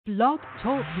Blog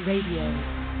Talk Radio.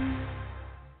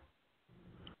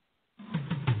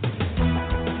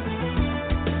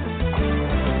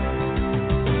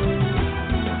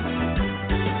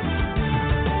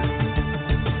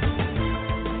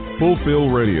 Fulfill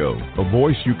Radio, a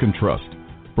voice you can trust.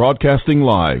 Broadcasting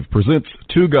live presents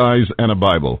Two Guys and a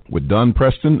Bible with Don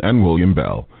Preston and William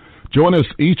Bell. Join us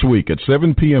each week at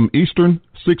 7 p.m. Eastern,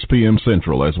 6 p.m.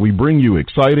 Central as we bring you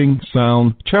exciting,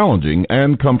 sound, challenging,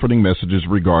 and comforting messages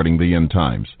regarding the end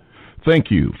times. Thank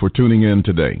you for tuning in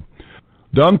today.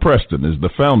 Don Preston is the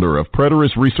founder of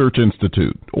Preterist Research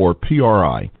Institute, or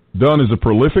PRI. Don is a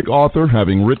prolific author,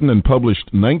 having written and published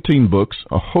 19 books,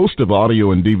 a host of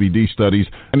audio and DVD studies,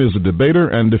 and is a debater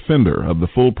and defender of the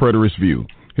full preterist view.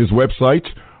 His websites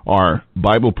are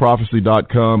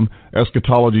BibleProphecy.com,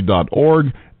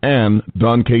 Eschatology.org, and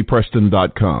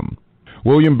DonKPreston.com.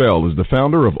 William Bell is the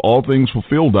founder of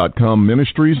AllThingsFulfilled.com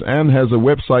Ministries and has a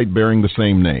website bearing the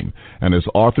same name, and has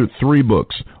authored 3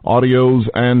 books, audios,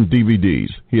 and DVDs.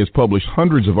 He has published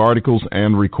hundreds of articles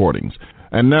and recordings.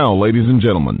 And now, ladies and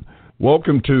gentlemen,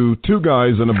 welcome to Two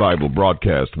Guys and a Bible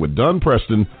broadcast with Don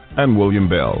Preston and William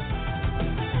Bell.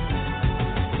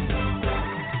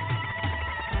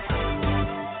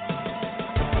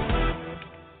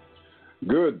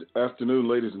 Good afternoon,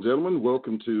 ladies and gentlemen.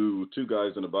 Welcome to Two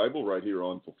Guys and a Bible right here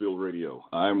on Fulfill Radio.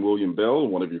 I'm William Bell,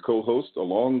 one of your co-hosts,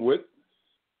 along with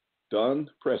Don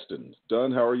Preston.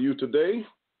 Don, how are you today?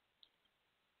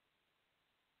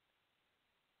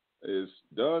 Is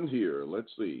Don here? Let's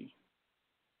see.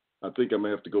 I think I may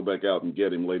have to go back out and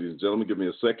get him, ladies and gentlemen. Give me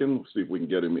a second. We'll see if we can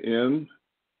get him in.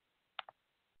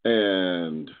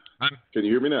 And can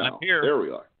you hear me now? I'm here. There we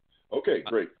are. Okay,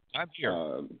 great. I'm here.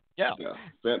 Yeah,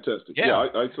 fantastic. Yeah,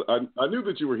 I knew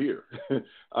that you were here.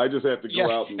 I just have to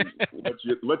go out and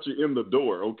let you in the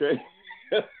door, okay?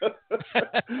 Okay.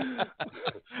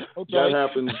 That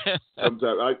happens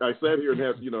sometimes. I sat here and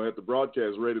had the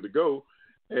broadcast ready to go,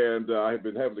 and I had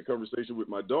been having a conversation with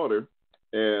my daughter,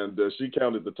 and she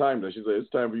counted the time. Now she said,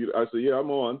 "It's time for you." I said, "Yeah, I'm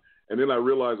on." And then I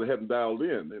realized I hadn't dialed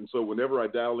in, and so whenever I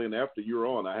dial in after you're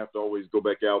on, I have to always go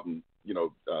back out and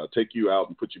take you out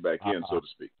and put you back in, so to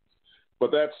speak.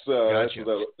 But that's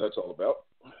what that's all about.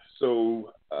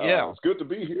 So It's good to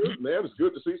be here, man. It's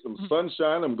good to see some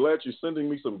sunshine. I'm glad you're sending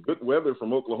me some good weather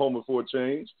from Oklahoma for a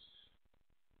change.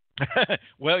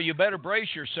 Well, you better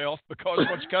brace yourself, because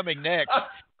what's coming next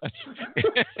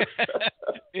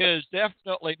is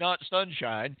definitely not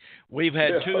sunshine. We've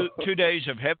had two days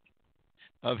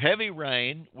of heavy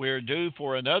rain. We're due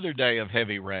for another day of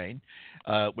heavy rain.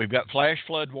 We've got flash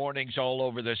flood warnings all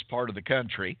over this part of the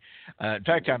country. In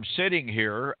fact, I'm sitting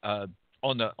here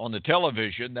on the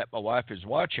television that my wife is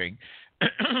watching.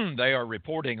 They are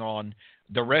reporting on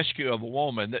the rescue of a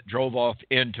woman that drove off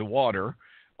into water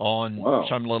on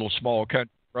some little small country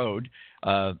road.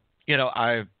 I'm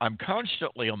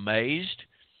constantly amazed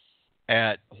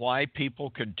at why people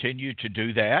continue to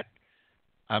do that.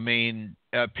 I mean,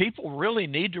 people really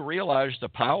need to realize the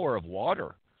power of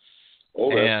water.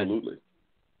 Oh, absolutely.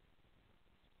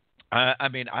 I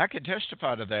mean, I can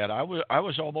testify to that. I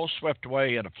was almost swept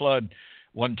away in a flood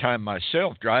one time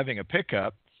myself, driving a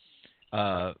pickup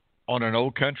on an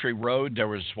old country road. There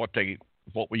was what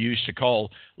we used to call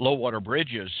low water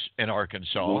bridges in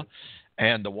Arkansas,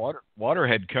 and the water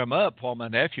had come up while my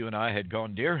nephew and I had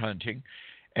gone deer hunting.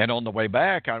 And on the way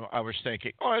back, I was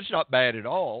thinking, oh, it's not bad at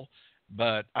all.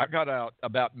 But I got out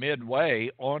about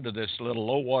midway onto this little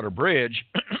low water bridge,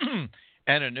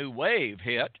 and a new wave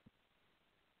hit.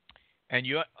 And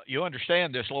you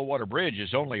understand this low water bridge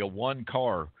is only a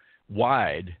 1-car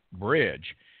wide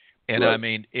bridge. And right. I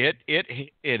mean, it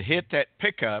hit that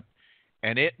pickup,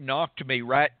 and it knocked me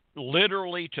right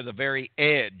literally to the very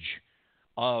edge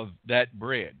of that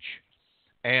bridge.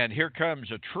 And here comes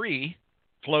a tree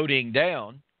floating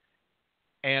down,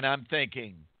 and I'm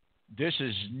thinking, this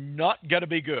is not going to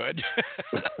be good.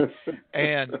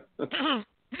 And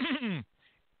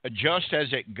just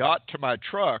as it got to my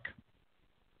truck,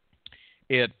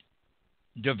 it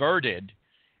diverted,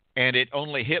 and it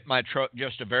only hit my truck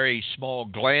just a very small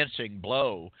glancing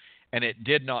blow, and it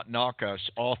did not knock us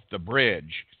off the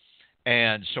bridge.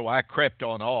 And so I crept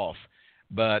on off.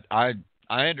 But I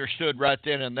understood right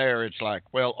then and there, it's like,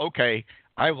 well, okay,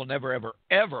 I will never, ever,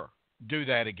 ever do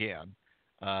that again.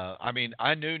 I mean,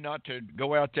 I knew not to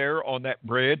go out there on that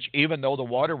bridge, even though the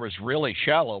water was really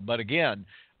shallow. But again,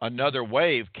 another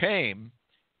wave came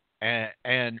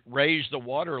and raised the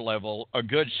water level a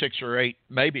good 6 or 8,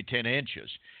 maybe 10 inches.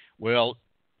 Well,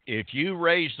 if you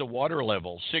raise the water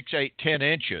level 6, 8, 10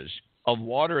 inches of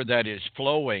water that is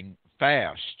flowing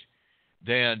fast,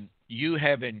 then you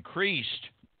have increased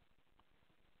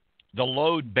the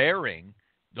load bearing,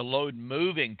 the load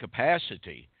moving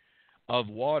capacity of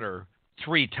water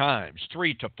 3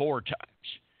 to 4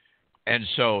 times. And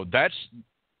so that's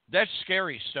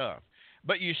scary stuff.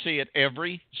 But you see it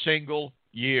every single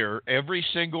year, every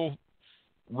single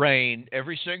rain,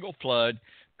 every single flood.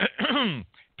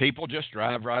 People just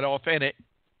drive right off in it.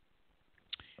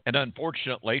 And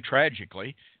unfortunately,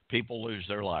 tragically, people lose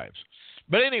their lives.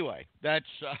 But anyway, that's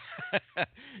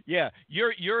yeah.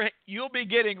 You'll be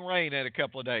getting rain in a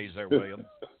couple of days there, William.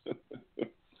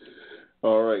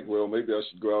 All right. Well, maybe I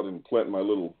should go out and plant my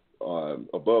little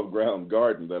above ground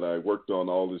garden that I worked on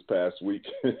all this past week,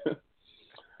 and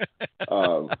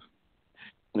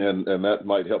that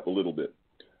might help a little bit.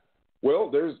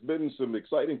 Well, there's been some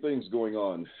exciting things going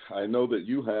on. I know that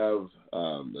you have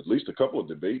at least a couple of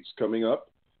debates coming up,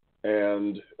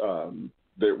 and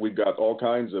that we've got all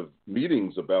kinds of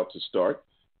meetings about to start.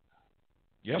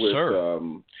 Yes, with, sir.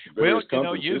 Well, you've why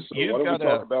don't got we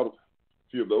talk about a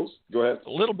few of those? Go ahead. A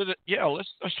little bit.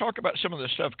 Let's talk about some of the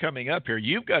stuff coming up here.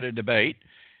 You've got a debate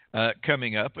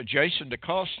coming up with Jason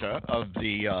DaCosta of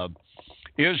the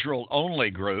Israel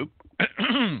Only group,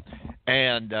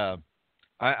 and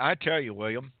I tell you,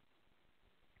 William,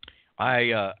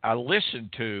 I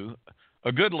listened to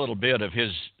a good little bit of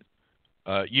his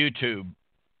YouTube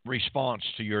response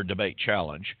to your debate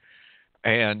challenge,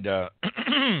 and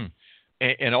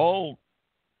in all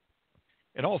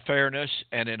fairness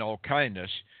and in all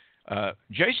kindness,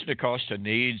 Jason DaCosta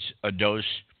needs a dose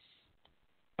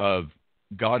of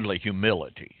godly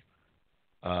humility.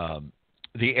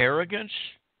 The arrogance,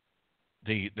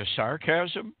 the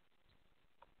sarcasm,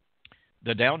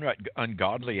 the downright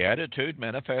ungodly attitude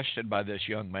manifested by this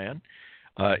young man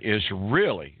is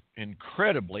really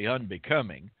incredibly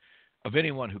unbecoming of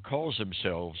anyone who calls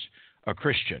themselves a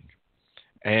Christian.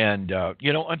 And,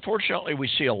 unfortunately, we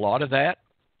see a lot of that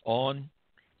on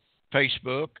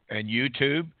Facebook and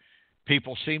YouTube.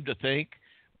 People seem to think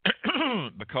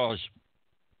because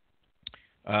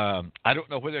I don't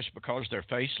know whether it's because they're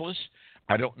faceless.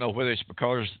 I don't know whether it's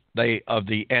because of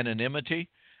the anonymity.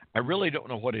 I really don't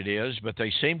know what it is, but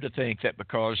they seem to think that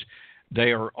because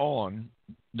they are on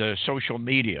the social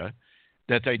media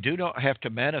that they do not have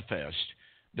to manifest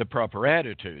the proper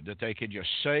attitude, that they can just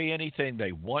say anything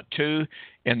they want to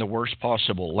in the worst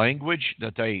possible language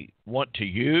that they want to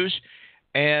use,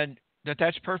 and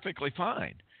that's perfectly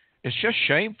fine. It's just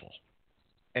shameful.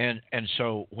 And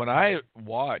so when I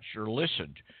watched or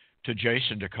listened to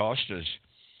Jason DaCosta's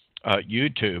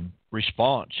YouTube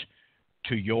response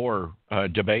to your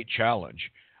debate challenge,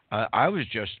 I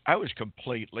was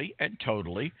completely and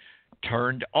totally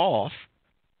turned off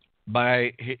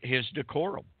by his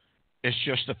decorum. It's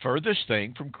just the furthest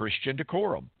thing from Christian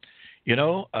decorum.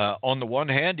 On the one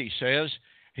hand, he says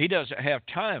he doesn't have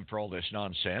time for all this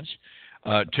nonsense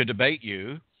to debate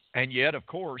you, and yet, of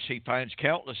course, he finds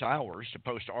countless hours to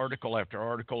post article after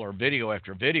article or video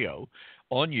after video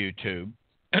on YouTube.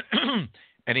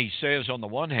 And he says, on the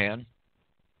one hand,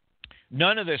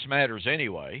 none of this matters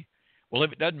anyway. Well,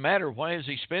 if it doesn't matter, why is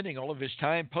he spending all of his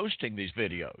time posting these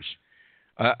videos?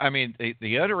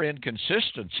 The utter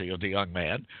inconsistency of the young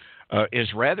man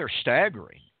is rather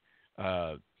staggering.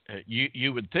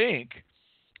 You would think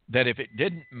that if it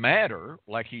didn't matter,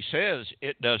 like he says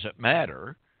it doesn't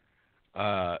matter,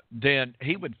 then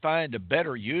he would find a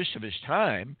better use of his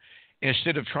time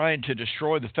instead of trying to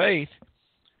destroy the faith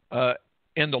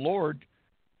in the Lord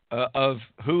of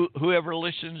whoever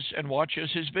listens and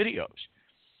watches his videos.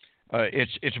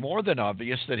 It's more than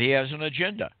obvious that he has an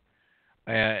agenda.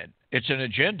 And it's an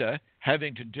agenda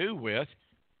having to do with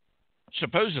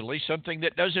supposedly something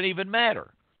that doesn't even matter.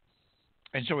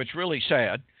 And so it's really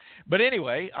sad. But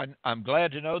anyway, I'm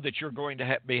glad to know that you're going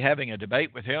to be having a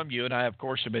debate with him. You and I, of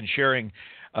course, have been sharing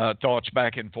thoughts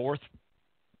back and forth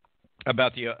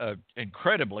about the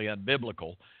incredibly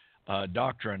unbiblical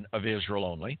doctrine of Israel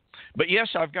only. But yes,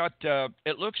 I've got,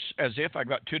 it looks as if I've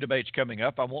got 2 debates coming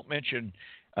up. I won't mention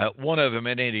one of them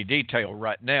in any detail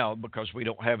right now because we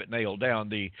don't have it nailed down.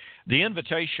 The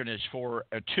invitation is for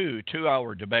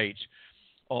 2-hour debates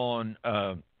on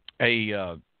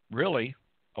a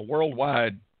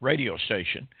worldwide radio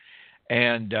station,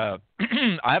 and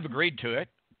I have agreed to it.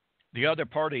 The other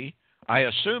party, I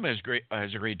assume, has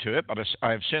agreed to it, but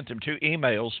I have sent them 2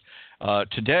 emails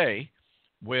today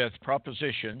with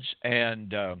propositions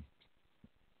and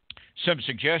some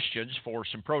suggestions for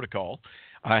some protocol.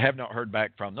 I have not heard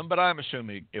back from them, but I'm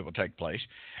assuming it will take place.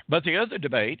 But the other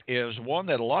debate is one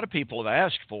that a lot of people have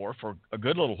asked for a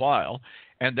good little while,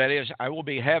 and that is I will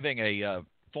be having a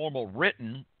formal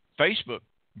written Facebook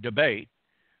debate,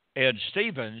 Ed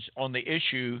Stevens, on the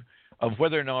issue of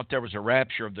whether or not there was a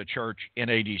rapture of the church in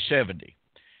AD 70.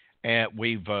 And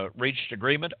we've reached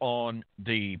agreement on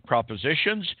the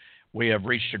propositions. We have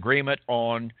reached agreement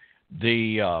on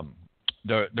the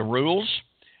rules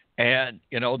and,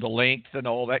 the length and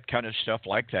all that kind of stuff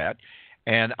like that.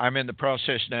 And I'm in the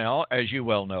process now, as you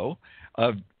well know,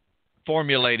 of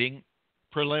formulating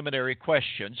preliminary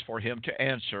questions for him to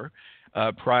answer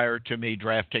prior to me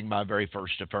drafting my very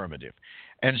first affirmative.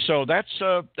 And so that's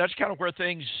kind of where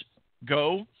things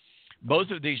go.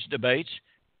 Both of these debates,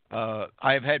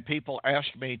 I've had people ask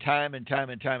me time and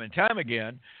time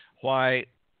again why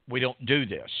we don't do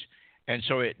this. And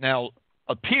so it now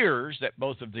appears that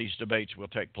both of these debates will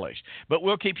take place. But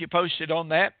we'll keep you posted on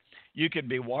that. You can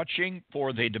be watching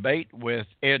for the debate with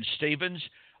Ed Stevens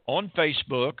on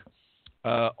Facebook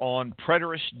on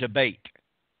Preterist Debate.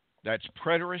 That's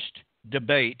Preterist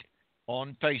Debate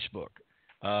on Facebook.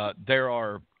 There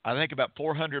are, I think, about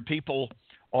 400 people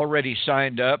already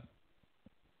signed up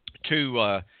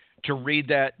to read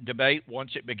that debate.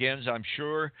 Once it begins, I'm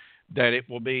sure that it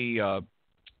will be a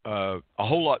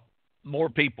whole lot more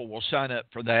people will sign up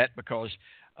for that, because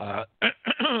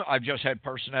I've just had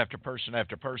person after person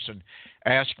after person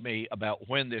ask me about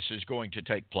when this is going to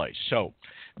take place. So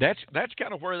that's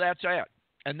kind of where that's at.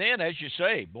 And then, as you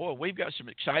say, boy, we've got some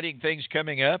exciting things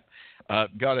coming up.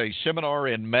 Got a seminar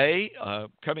in May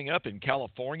coming up in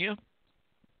California.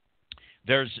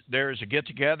 There's a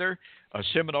get-together, a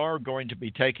seminar going to be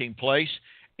taking place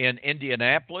in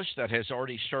Indianapolis that has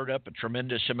already stirred up a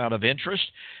tremendous amount of interest.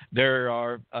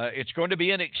 It's going to be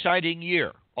an exciting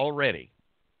year already.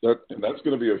 And that's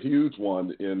going to be a huge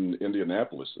one in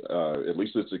Indianapolis. At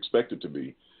least it's expected to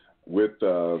be, with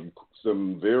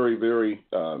some very, very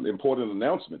important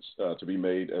announcements to be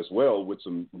made as well, with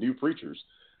some new preachers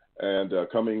and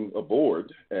coming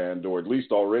aboard, or at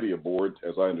least already aboard,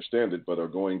 as I understand it, but are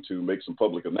going to make some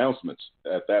public announcements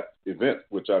at that event,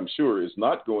 which I'm sure is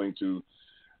not going to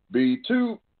be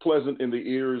too pleasant in the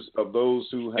ears of those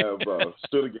who have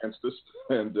stood against us.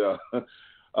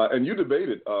 And you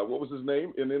debated, what was his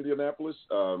name in Indianapolis?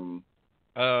 John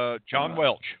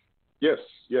Welch. Yes.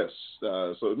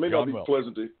 So it may John not be Welch.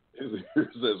 pleasant to his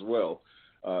ears as well,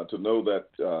 to know that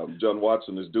John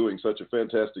Watson is doing such a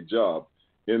fantastic job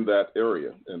in that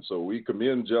area. And so we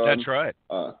commend John. That's right.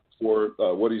 For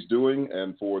what he's doing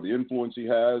and for the influence he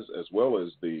has, as well as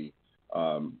the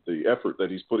effort that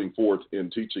he's putting forth in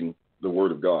teaching the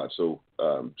Word of God. So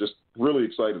just really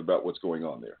excited about what's going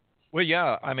on there. Well,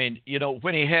 yeah. I mean,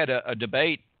 when he had a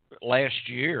debate last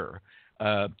year,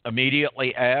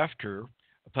 immediately after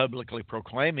publicly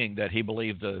proclaiming that he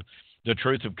believed the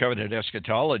truth of covenant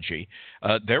eschatology,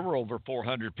 there were over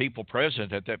 400 people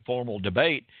present at that formal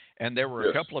debate, and there were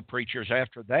a couple of preachers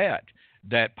after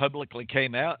that publicly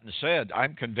came out and said,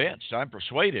 I'm convinced, I'm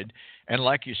persuaded. And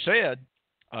like you said,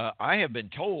 I have been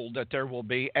told that there will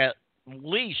be at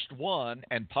least one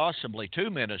and possibly two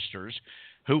ministers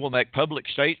who will make public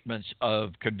statements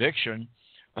of conviction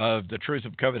of the truth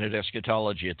of covenant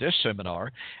eschatology at this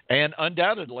seminar. And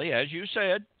undoubtedly, as you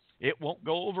said, it won't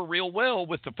go over real well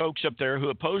with the folks up there who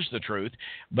oppose the truth,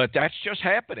 but that's just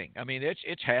happening. I mean,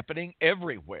 it's happening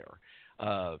everywhere.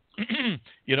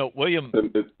 William,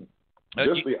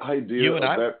 just the idea of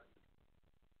that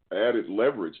added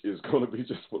leverage is going to be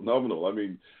just phenomenal. I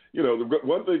mean, the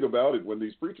one thing about it, when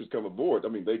these preachers come aboard, I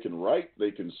mean, they can write,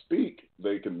 they can speak,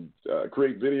 they can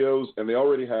create videos, and they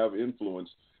already have influence.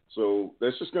 So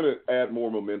that's just going to add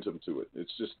more momentum to it.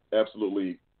 It's just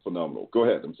absolutely phenomenal. Go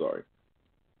ahead. I'm sorry.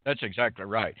 That's exactly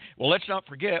right. Well, let's not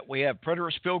forget, we have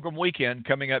Preterist Pilgrim Weekend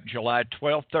coming up July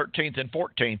 12th, 13th, and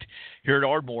 14th here at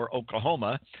Ardmore,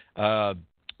 Oklahoma.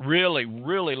 Really,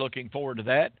 really looking forward to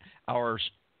that. Our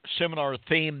seminar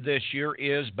theme this year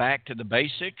is Back to the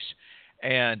Basics,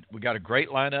 and we got a great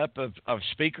lineup of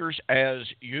speakers as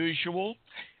usual,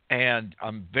 and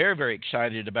I'm very, very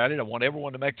excited about it. I want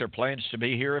everyone to make their plans to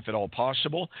be here if at all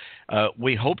possible.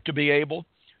 We hope to be able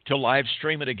to live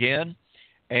stream it again.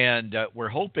 And we're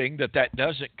hoping that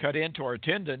doesn't cut into our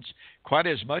attendance quite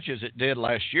as much as it did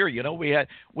last year.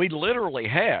 We literally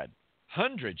had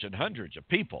hundreds and hundreds of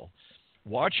people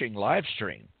watching live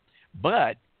stream,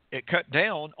 but it cut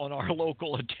down on our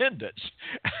local attendance.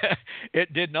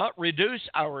 It did not reduce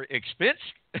our expenses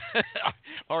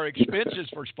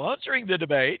for sponsoring the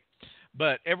debate,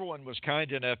 but everyone was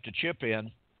kind enough to chip in,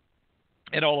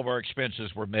 and all of our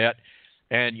expenses were met.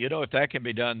 And, if that can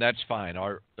be done, that's fine.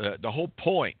 The whole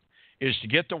point is to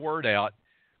get the word out.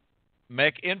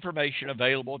 make information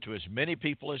available to as many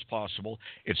people as possible.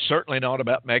 It's certainly not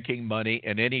about making money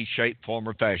in any shape, form,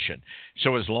 or fashion.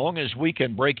 So as long as we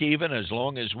can break even, as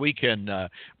long as we can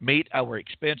meet our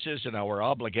expenses and our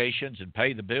obligations and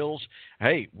pay the bills,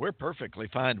 hey, we're perfectly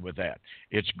fine with that.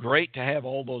 It's great to have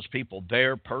all those people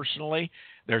there personally.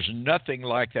 There's nothing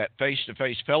like that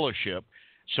face-to-face fellowship.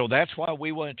 So that's why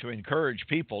we want to encourage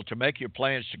people to make your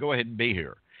plans to go ahead and be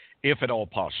here, if at all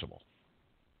possible.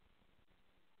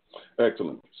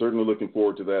 Excellent. Certainly looking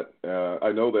forward to that.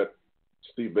 I know that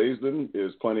Steve Baisden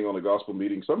is planning on a gospel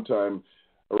meeting sometime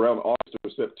around August or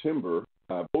September.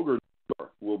 Bogart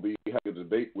will be having a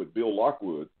debate with Bill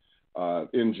Lockwood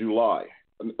in July.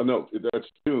 No, that's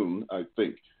June, I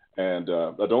think. And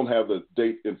I don't have the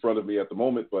date in front of me at the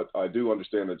moment, but I do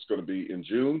understand that it's going to be in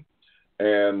June.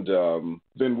 And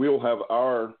then we'll have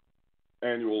our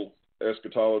annual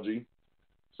eschatology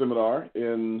seminar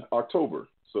in October.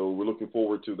 So we're looking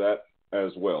forward to that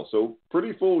as well. So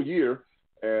pretty full year,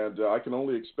 and I can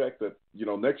only expect that,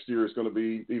 next year is going to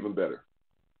be even better.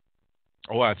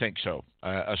 Oh, I think so.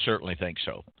 I certainly think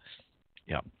so.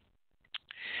 Yeah.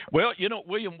 Well,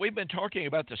 William, we've been talking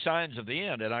about the signs of the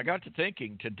end, and I got to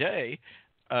thinking today,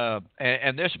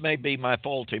 and this may be my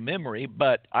faulty memory,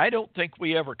 but I don't think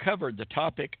we ever covered the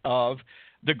topic of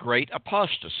the great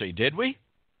apostasy, did we?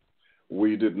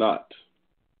 We did not.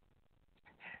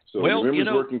 So your memory's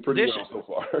working pretty well so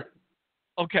far.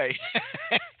 Okay.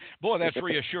 Boy, that's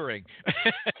reassuring.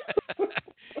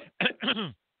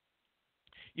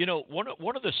 One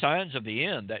of the signs of the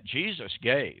end that Jesus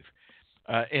gave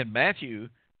in Matthew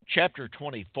chapter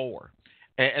 24,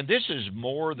 and this is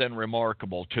more than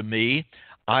remarkable to me.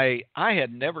 I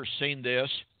had never seen this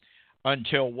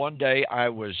until one day I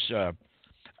was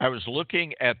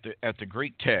looking at the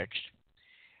Greek text,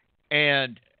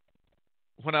 and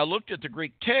when I looked at the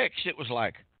Greek text, it was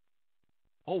like,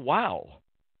 oh, wow,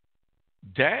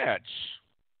 that's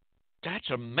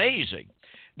amazing.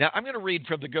 Now, I'm going to read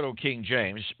from the good old King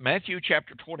James, Matthew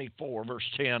chapter 24, verse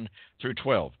 10 through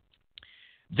 12.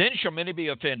 Then shall many be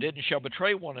offended, and shall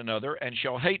betray one another, and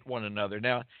shall hate one another.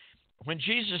 Now, when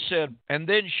Jesus said, and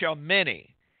then shall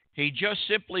many, he just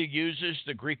simply uses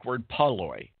the Greek word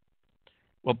polloi.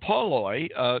 Well, polloi,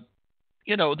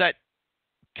 that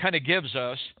kind of gives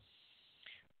us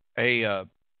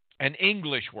an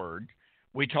English word.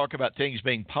 We talk about things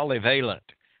being polyvalent,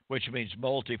 which means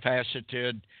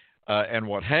multifaceted and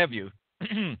what have you.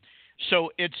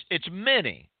 So it's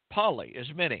many. Poly is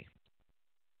many.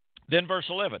 Then verse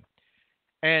 11,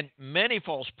 and many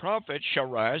false prophets shall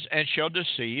rise and shall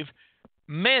deceive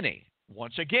many.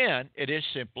 Once again, it is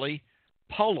simply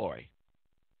polloi.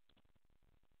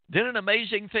 Then an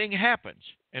amazing thing happens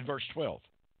in verse 12.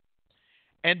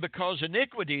 And because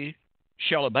iniquity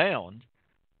shall abound,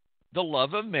 the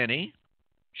love of many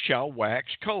shall wax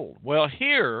cold. Well,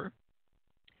 here,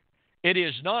 it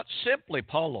is not simply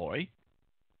polloi,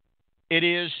 it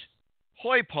is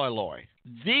hoi polloi,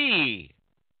 the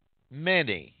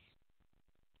many.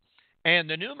 And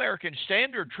the New American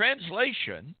Standard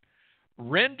Translation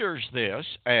renders this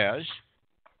as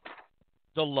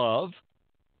the love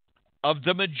of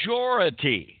the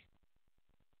majority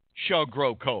shall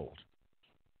grow cold.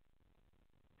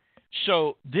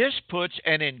 So this puts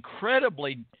an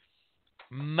incredibly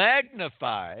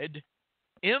magnified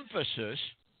emphasis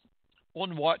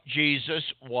on what Jesus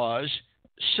was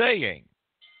saying.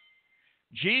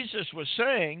 Jesus was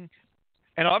saying,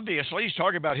 and obviously he's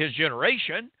talking about his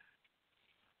generation,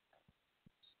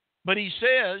 but he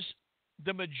says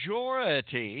the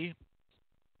majority,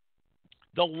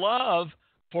 the love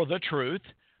for the truth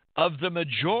of the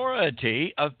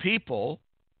majority of people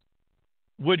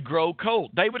would grow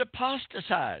cold. They would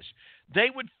apostatize. They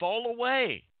would fall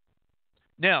away.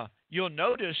 Now, you'll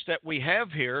notice that we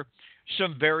have here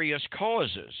some various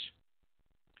causes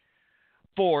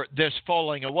for this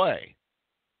falling away.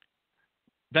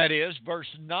 That is, verse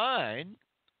 9,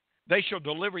 they shall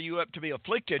deliver you up to be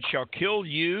afflicted, shall kill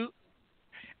you,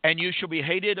 and you shall be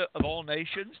hated of all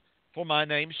nations for my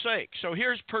name's sake. So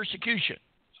here's persecution.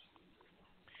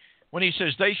 When he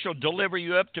says they shall deliver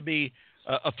you up to be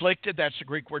afflicted, that's the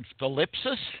Greek word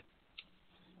thalipsis.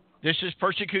 This is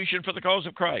persecution for the cause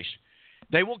of Christ.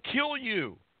 They will kill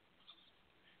you.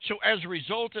 So as a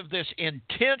result of this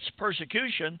intense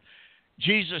persecution,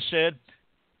 Jesus said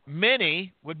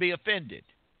many would be offended.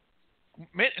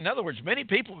 In other words, many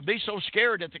people would be so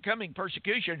scared at the coming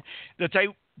persecution that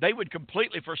they would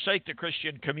completely forsake the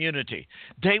Christian community.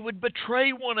 They would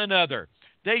betray one another.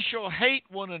 They shall hate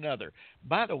one another.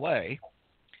 By the way,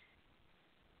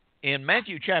 in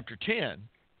Matthew chapter 10,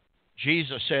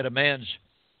 Jesus said a man's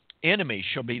enemies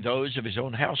shall be those of his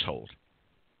own household.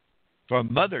 For a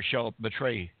mother shall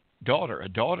betray daughter, a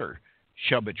daughter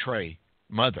shall betray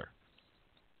mother,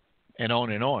 and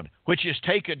on, which is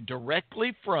taken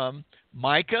directly from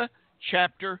Micah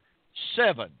chapter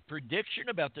 7, prediction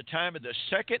about the time of the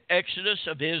second exodus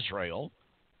of Israel,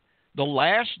 the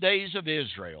last days of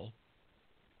Israel.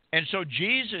 And so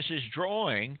Jesus is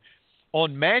drawing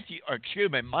on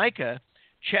Micah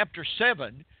chapter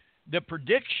 7, the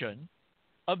prediction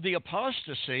of the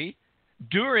apostasy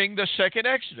during the second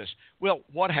exodus. Well,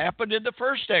 what happened in the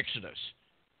first exodus?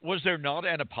 Was there not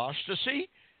an apostasy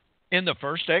in the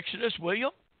first exodus, William?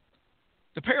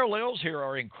 The parallels here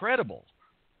are incredible.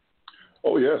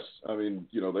 Oh, yes. I mean,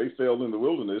 they failed in the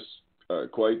wilderness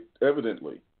quite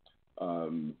evidently.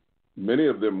 Many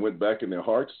of them went back in their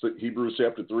hearts. Hebrews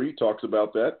chapter 3 talks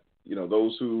about that.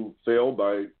 Those who fell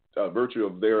by virtue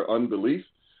of their unbelief,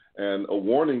 and a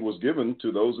warning was given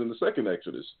to those in the second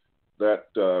Exodus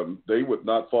that they would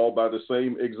not fall by the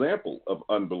same example of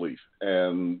unbelief.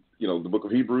 And, the book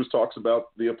of Hebrews talks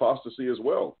about the apostasy as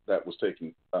well that was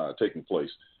taking place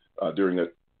during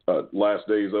the last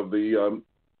days of the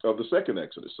second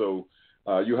Exodus. So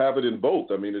you have it in both.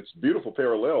 I mean, it's beautiful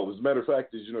parallel. As a matter of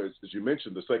fact, as you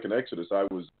mentioned, the second Exodus, I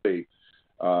was a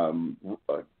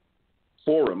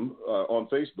forum on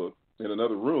Facebook in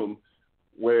another room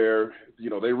where,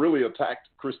 they really attacked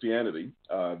Christianity.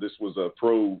 This was a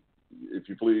pro, if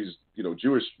you please,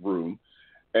 Jewish room.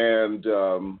 And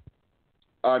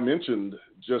I mentioned,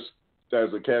 just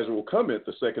as a casual comment,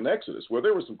 the second Exodus, where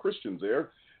there were some Christians there.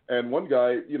 And one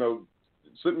guy,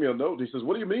 sent me a note. He says,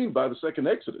 "What do you mean by the second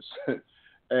Exodus?"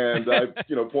 And I,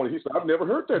 pointed. He said, "I've never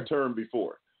heard that term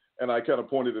before." And I kind of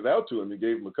pointed it out to him and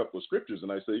gave him a couple of scriptures.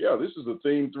 And I said, "Yeah, this is a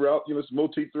theme throughout, it's a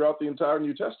motif throughout the entire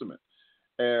New Testament."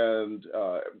 And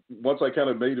once I kind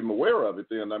of made him aware of it,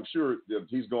 then I'm sure that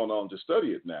he's gone on to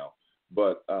study it now.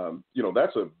 But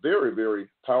that's a very, very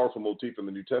powerful motif in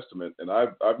the New Testament. And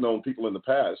I've known people in the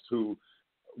past who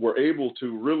were able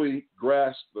to really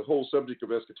grasp the whole subject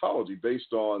of eschatology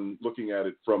based on looking at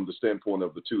it from the standpoint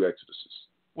of the two Exoduses.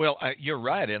 Well, you're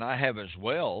right, and I have as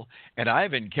well. And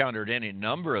I've encountered any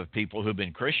number of people who've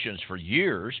been Christians for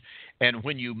years, and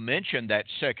when you mention that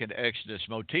second Exodus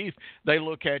motif, they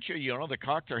look at you, they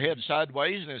cock their head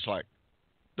sideways, and it's like,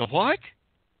 the what?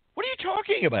 What are you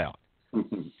talking about?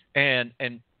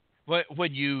 And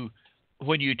when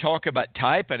you talk about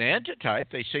type and antitype,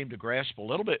 they seem to grasp a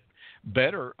little bit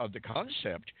better of the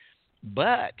concept,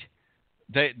 but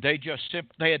they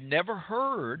had never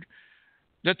heard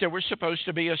that there was supposed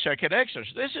to be a second Exodus.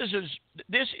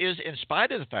 This is in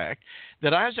spite of the fact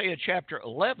that Isaiah chapter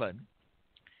 11,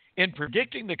 in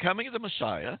predicting the coming of the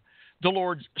Messiah, the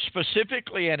Lord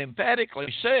specifically and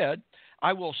emphatically said,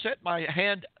 "I will set my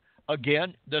hand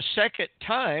again the second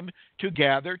time to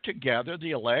gather together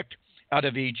the elect out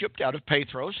of Egypt, out of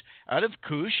Pathros, out of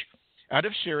Cush, out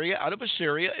of Syria, out of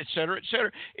Assyria, etc.,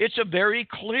 etc." It's a very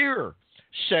clear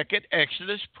second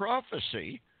Exodus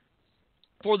prophecy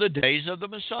for the days of the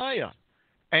Messiah.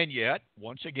 And yet,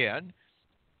 once again,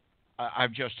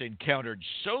 I've just encountered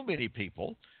so many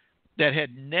people that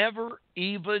had never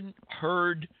even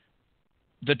heard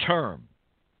the term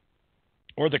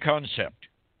or the concept.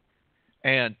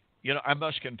 And, I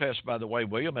must confess, by the way,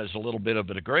 William, as a little bit of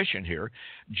a digression here,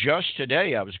 just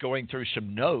today I was going through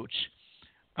some notes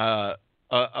of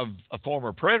a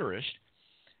former preterist,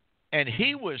 and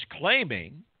he was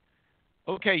claiming,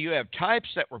 okay, you have types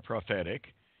that were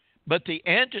prophetic, but the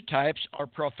antitypes are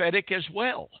prophetic as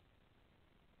well.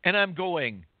 And I'm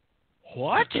going,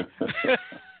 what?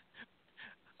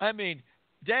 I mean,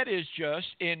 that is just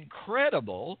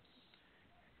incredible.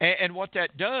 And what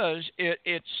that does,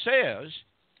 it says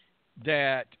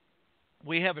that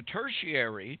we have a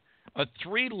tertiary, a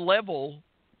three-level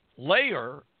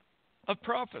layer of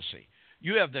prophecy.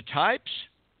 You have the types,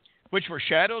 which were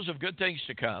shadows of good things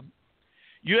to come.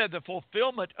 You have the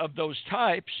fulfillment of those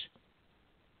types,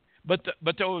 but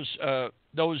those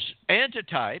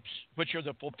antitypes, which are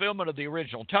the fulfillment of the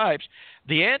original types,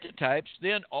 the antitypes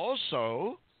then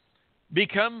also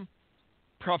become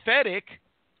prophetic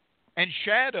and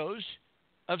shadows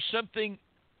of something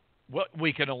what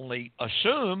we can only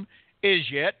assume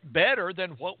is yet better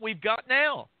than what we've got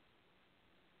now.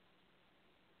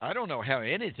 I don't know how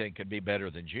anything could be better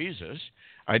than Jesus.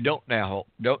 I don't know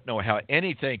how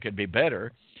anything could be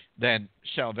better than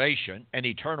salvation and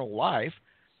eternal life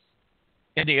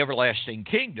in the everlasting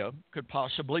kingdom could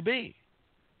possibly be.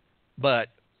 But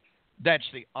that's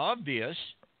the obvious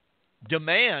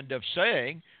demand of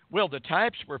saying, well, the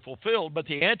types were fulfilled, but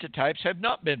the antitypes have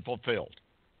not been fulfilled.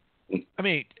 I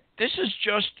mean, this is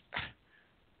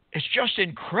it's just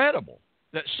incredible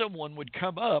that someone would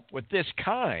come up with this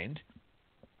kind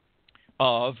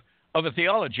of a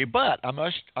theology. But I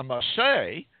must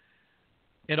say,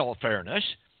 in all fairness,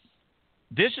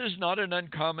 this is not an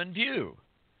uncommon view.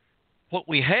 What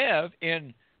we have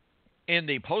in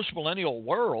the postmillennial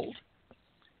world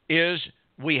is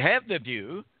we have the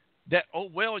view that, oh,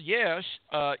 well, yes,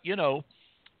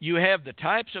 you have the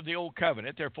types of the old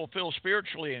covenant. They're fulfilled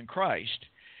spiritually in Christ.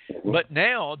 But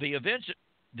now the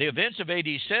events of AD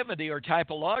 70 are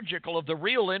typological of the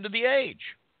real end of the age.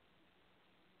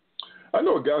 I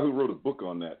know a guy who wrote a book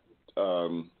on that.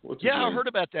 What's his name? I heard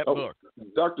about that book.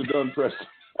 Dr. Dunn Preston.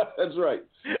 That's right.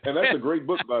 And that's a great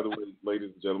book, by the way,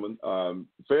 ladies and gentlemen.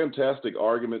 Fantastic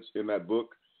arguments in that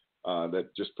book that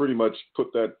just pretty much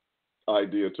put that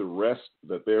idea to rest,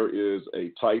 that there is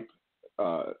a type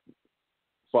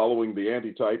following the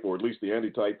antitype, or at least the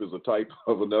antitype is a type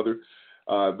of another.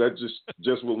 That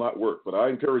just will not work. But I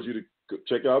encourage you to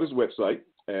check out his website.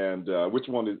 And which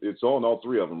one? It's on all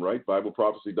three of them, right?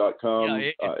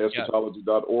 BibleProphecy.com,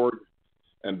 eschatology.org,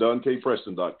 and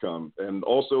DunnKPreston.com, and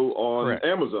also on Correct.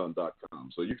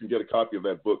 Amazon.com. So you can get a copy of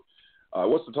that book.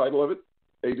 What's the title of it?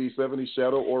 AD 70,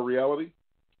 Shadow or Reality?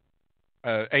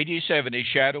 AD 70,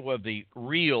 Shadow of the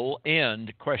Real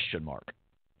End, ?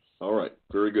 All right.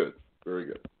 Very good. Very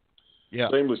good. Yeah.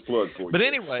 Shameless plug for you. But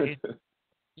anyway,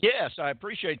 yes, I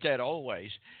appreciate that always.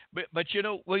 But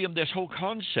William, this whole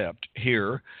concept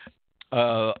here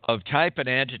of type and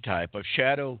antitype, of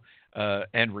shadow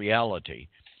and reality,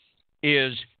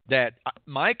 is that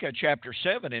Micah chapter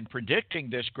 7, in predicting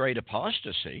this great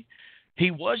apostasy, he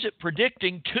wasn't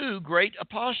predicting two great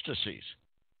apostasies.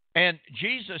 And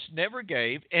Jesus never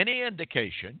gave any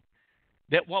indication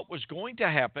that what was going to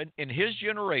happen in his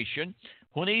generation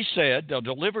when he said, they'll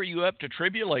deliver you up to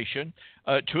tribulation,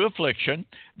 to affliction,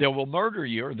 they will murder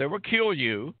you, or they will kill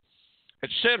you,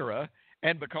 etc.,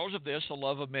 and because of this, the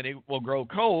love of many will grow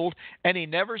cold. And he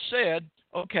never said,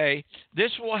 okay,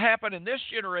 this will happen in this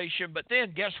generation, but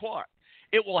then guess what?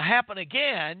 It will happen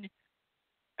again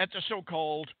at the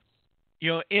so-called,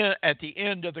 at the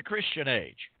end of the Christian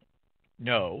age.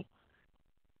 No.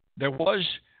 There was,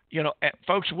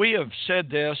 folks, we have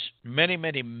said this many,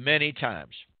 many, many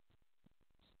times.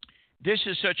 This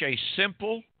is such a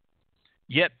simple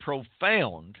yet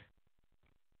profound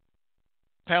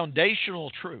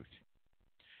foundational truth.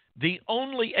 The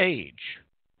only age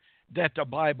that the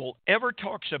Bible ever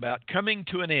talks about coming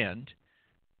to an end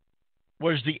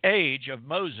was the age of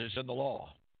Moses and the law.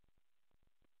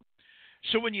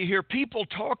 So when you hear people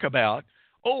talk about,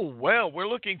 oh, well, we're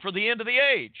looking for the end of the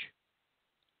age,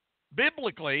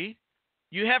 biblically,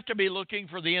 you have to be looking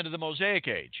for the end of the Mosaic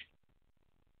age.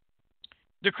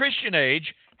 The Christian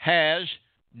age has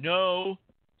no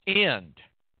end.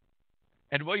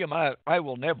 And William, I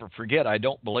will never forget, I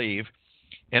don't believe,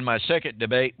 in my second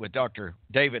debate with Dr.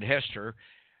 David Hester,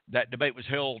 that debate was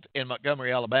held in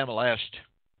Montgomery, Alabama last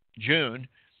June,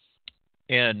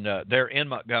 there in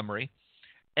Montgomery.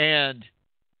 And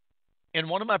in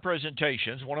one of my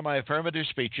presentations, one of my affirmative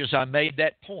speeches, I made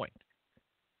that point.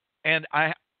 And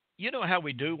you know how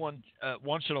we do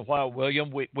once in a while,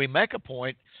 William, we make a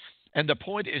point, and the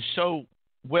point is so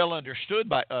well understood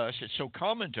by us, it's so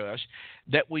common to us,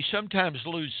 that we sometimes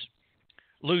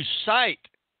lose sight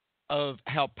of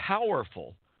how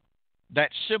powerful that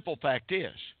simple fact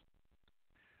is.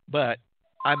 But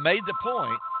I made the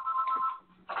point.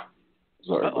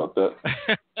 Sorry about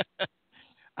that.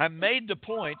 I made the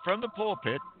point from the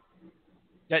pulpit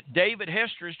that David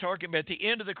Hester is talking about the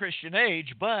end of the Christian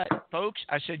age, but, folks,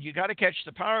 I said, you got to catch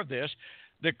the power of this.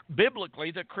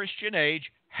 Biblically, the Christian age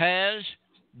has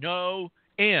no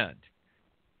end.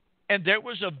 And there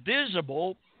was a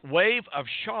visible wave of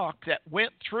shock that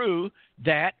went through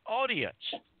that audience.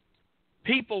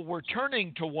 People were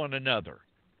turning to one another,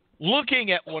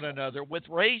 looking at one another with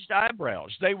raised eyebrows.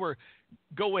 They were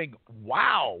going,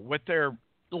 wow, with their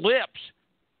lips.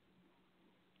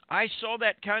 I saw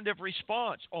that kind of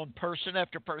response on person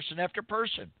after person after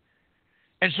person.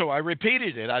 And so I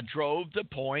repeated it. I drove the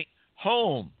point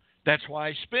home. That's why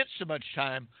I spent so much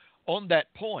time on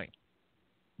that point,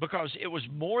 because it was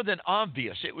more than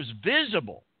obvious. It was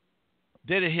visible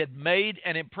that it had made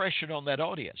an impression on that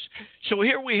audience. So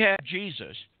here we have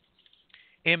Jesus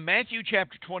in Matthew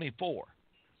chapter 24.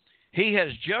 He has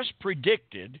just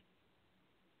predicted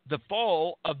the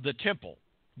fall of the temple,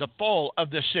 the fall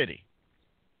of the city.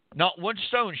 Not one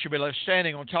stone should be left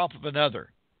standing on top of another,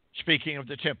 speaking of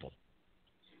the temple.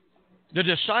 The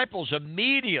disciples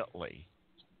immediately,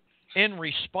 in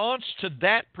response to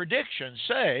that prediction,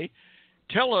 say,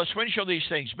 tell us, when shall these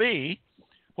things be?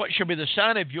 What shall be the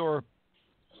sign of your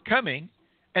coming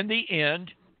and the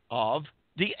end of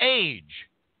the age?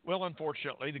 Well,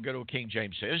 unfortunately, the good old King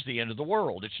James says the end of the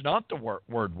world. It's not the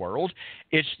word world.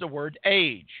 It's the word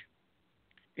age.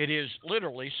 It is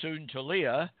literally soon to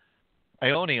Leah,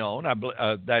 Aeonion.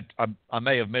 I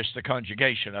may have missed the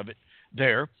conjugation of it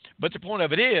there. But the point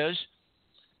of it is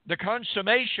the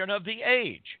consummation of the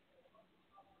age.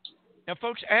 Now,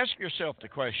 folks, ask yourself the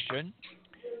question,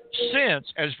 since,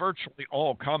 as virtually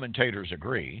all commentators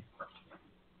agree,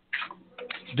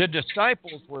 the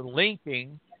disciples were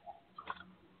linking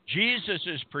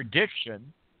Jesus'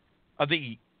 prediction of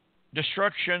the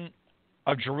destruction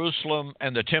of Jerusalem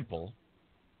and the temple,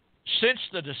 since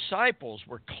the disciples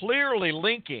were clearly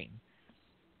linking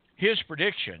his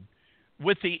prediction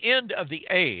with the end of the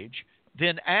age,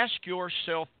 then ask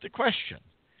yourself the question,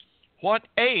 what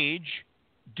age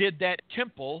did that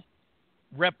temple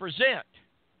represent?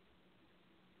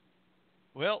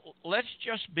 Well, let's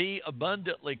just be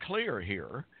abundantly clear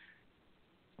here.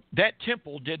 That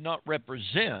temple did not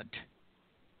represent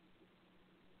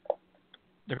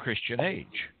the Christian age.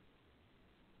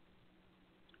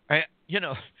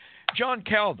 John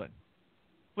Calvin,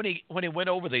 when he went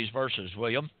over these verses,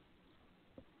 William,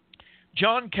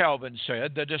 John Calvin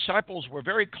said the disciples were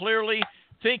very clearly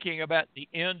thinking about the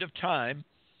end of time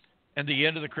and the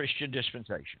end of the Christian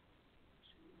dispensation,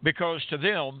 because to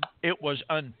them it was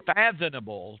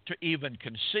unfathomable to even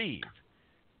conceive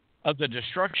of the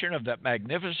destruction of that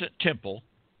magnificent temple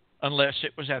unless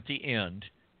it was at the end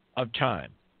of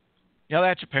time. Now,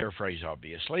 that's a paraphrase,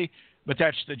 obviously, but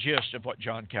that's the gist of what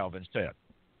John Calvin said.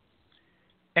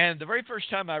 And the very first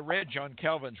time I read John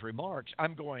Calvin's remarks,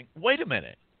 I'm going, wait a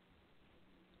minute.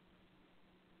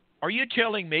 Are you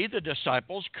telling me the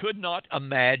disciples could not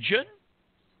imagine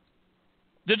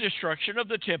the destruction of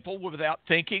the temple without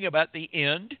thinking about the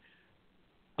end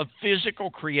of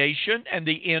physical creation and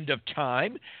the end of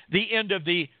time, the end of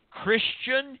the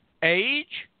Christian age?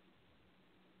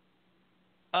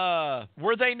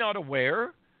 Were they not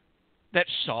aware that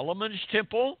Solomon's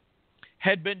temple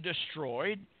had been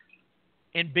destroyed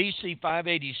in BC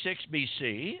 586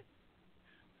 BC?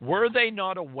 Were they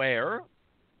not aware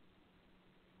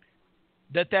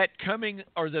that that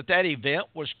event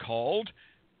was called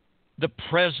the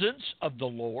presence of the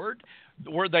Lord?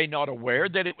 Were they not aware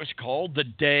that it was called the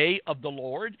day of the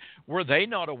Lord? Were they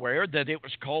not aware that it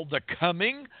was called the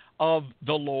coming of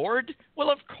the Lord? Well,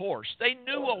 of course, they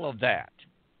knew all of that.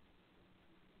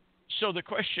 So the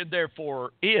question,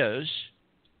 therefore, is,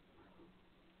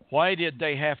 why did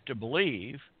they have to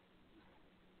believe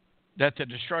that the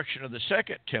destruction of the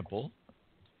second temple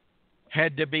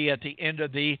had to be at the end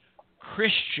of the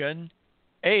Christian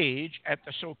age, at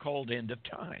the so-called end of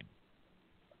time?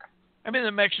 I mean,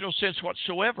 that makes no sense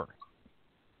whatsoever.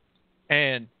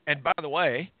 And by the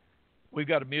way, we've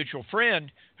got a mutual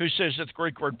friend who says that the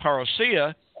Greek word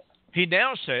parousia, he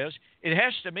now says it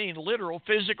has to mean literal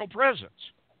physical presence.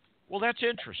 Well, that's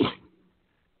interesting,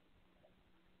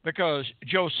 because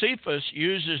Josephus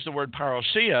uses the word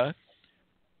parousia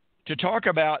to talk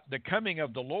about the coming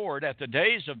of the Lord at the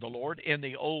days of the Lord in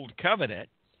the Old Covenant.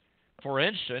 For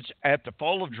instance, at the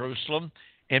fall of Jerusalem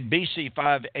in BC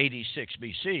 586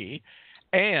 BC,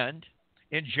 and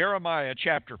in Jeremiah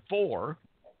chapter 4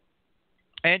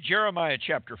 and Jeremiah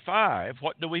chapter 5,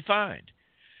 what do we find?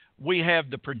 We have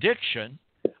the prediction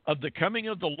of the coming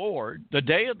of the Lord, the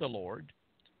day of the Lord,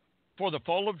 for the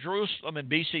fall of Jerusalem in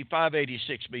BC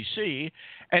 586 BC,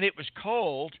 and it was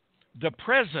called the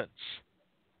presence.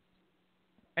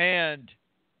 And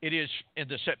it is, in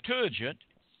the Septuagint,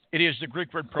 it is the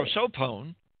Greek word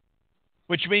prosopon,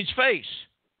 which means face.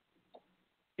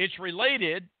 It's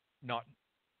related, not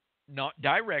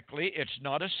directly, it's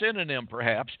not a synonym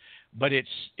perhaps, but it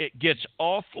gets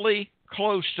awfully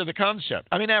close to the concept.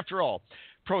 I mean, after all,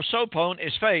 prosopon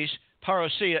is face,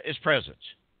 parousia is presence.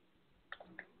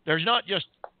 There's not just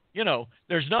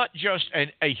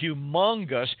a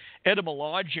humongous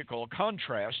etymological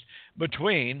contrast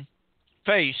between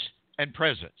face and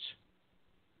presence.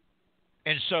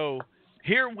 And so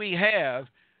here we have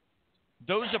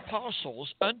those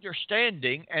apostles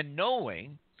understanding and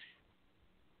knowing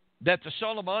that the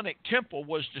Solomonic temple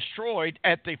was destroyed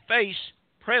at the face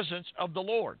presence of the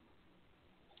Lord.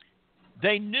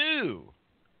 They knew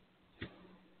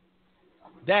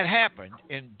that happened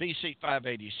in BC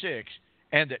 586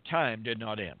 and that time did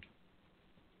not end.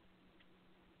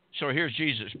 So here's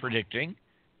Jesus predicting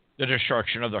the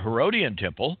destruction of the Herodian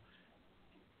temple,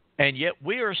 and yet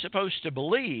we are supposed to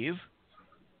believe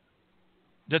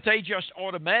that they just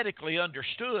automatically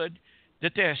understood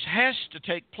that this has to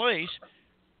take place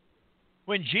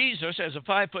when Jesus, as a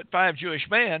 5'5" Jewish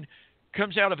man,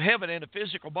 comes out of heaven in a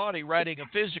physical body riding a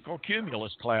physical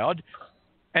cumulus cloud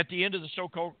at the end of the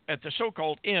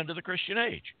so-called end of the Christian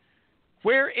age.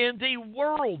 Where in the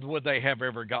world would they have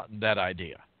ever gotten that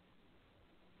idea?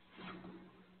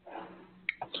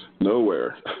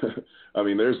 Nowhere. I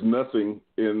mean, there's nothing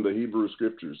in the Hebrew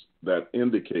Scriptures that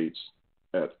indicates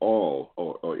at all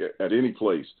or at any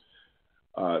place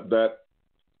that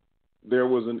there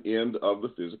was an end of the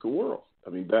physical world. I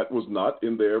mean, that was not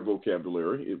in their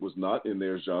vocabulary. It was not in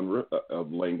their genre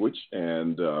of language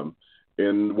and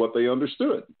in what they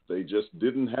understood. They just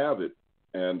didn't have it.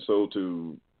 And so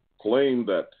to claim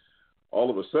that all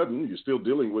of a sudden you're still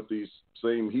dealing with these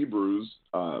same Hebrews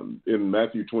in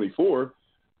Matthew 24,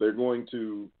 they're going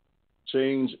to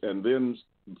change and then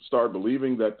start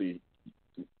believing that the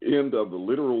end of the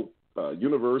literal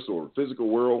universe or physical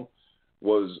world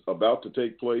was about to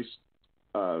take place.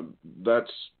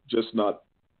 That's just not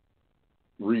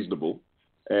reasonable.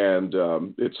 And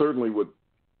it certainly would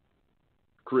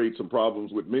create some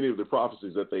problems with many of the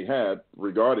prophecies that they had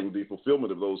regarding the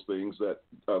fulfillment of those things that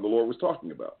the Lord was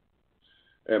talking about.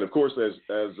 And of course,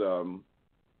 as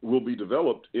will be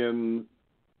developed in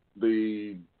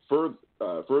the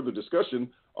further discussion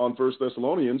on 1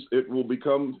 Thessalonians, it will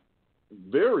become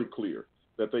very clear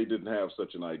that they didn't have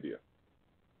such an idea.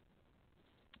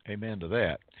 Amen to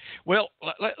that. Well,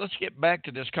 let's get back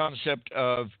to this concept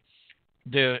of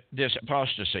this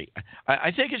apostasy.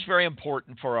 I think it's very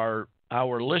important for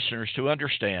our listeners to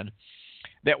understand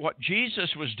that what Jesus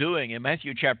was doing in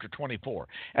Matthew chapter 24,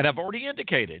 and I've already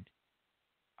indicated,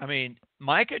 I mean,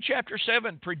 Micah chapter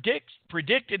 7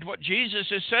 predicted what Jesus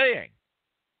is saying.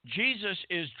 Jesus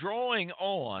is drawing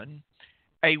on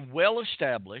a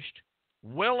well-established,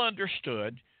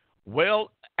 well-understood,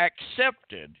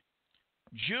 well-accepted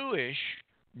Jewish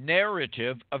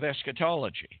narrative of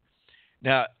eschatology.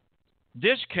 Now,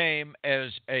 this came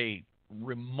as a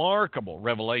remarkable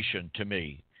revelation to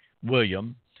me,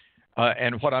 William,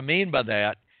 and what I mean by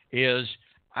that is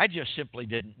I just simply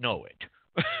didn't know it.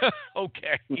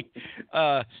 Okay.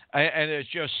 And it's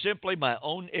just simply my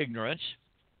own ignorance.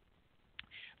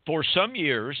 For some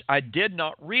years, I did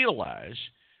not realize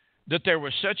that there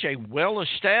was such a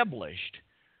well-established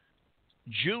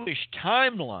Jewish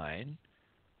timeline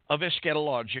of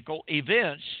eschatological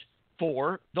events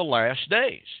for the last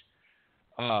days.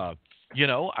 But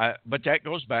that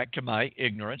goes back to my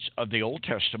ignorance of the Old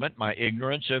Testament, my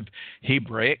ignorance of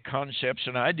Hebraic concepts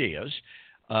and ideas,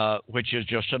 which is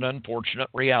just an unfortunate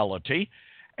reality,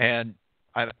 and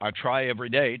I try every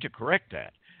day to correct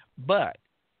that. But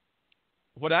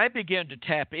when I began to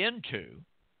tap into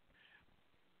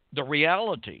the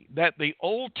reality that the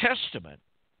Old Testament,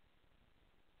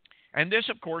 and this,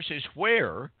 of course, is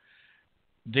where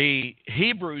the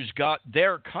Hebrews got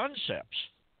their concepts.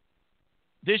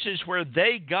 This is where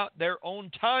they got their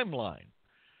own timeline.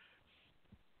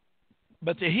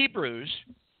 But the Hebrews,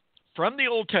 from the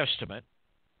Old Testament,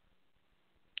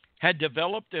 had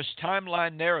developed this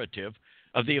timeline narrative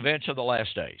of the events of the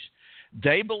last days.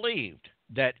 They believed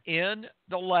that in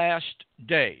the last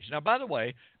days, now, by the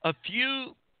way, a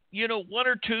few, one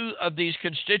or two of these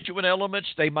constituent elements,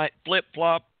 they might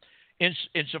flip-flop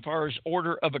insofar as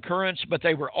order of occurrence, but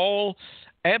they were all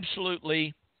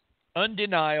absolutely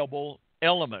undeniable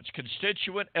elements,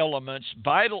 constituent elements,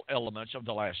 vital elements of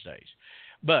the last days.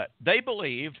 But they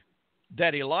believed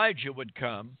that Elijah would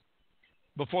come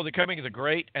before the coming of the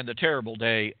great and the terrible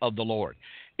day of the Lord.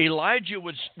 Elijah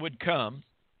would come.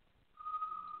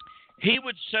 He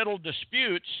would settle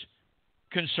disputes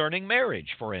concerning marriage,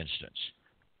 for instance.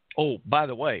 Oh, by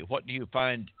the way, what do you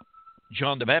find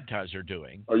John the Baptizer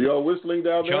doing? Are you all whistling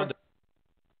down there?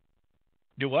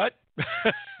 Do what?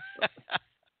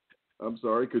 I'm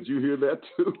sorry. Could you hear that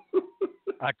too?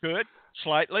 I could,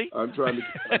 slightly. I'm trying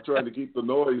to keep the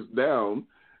noise down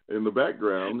in the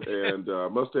background, and I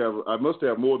must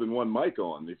have more than one mic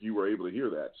on if you were able to hear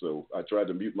that. So I tried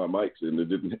to mute my mics, and it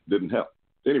didn't help.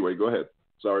 Anyway, go ahead.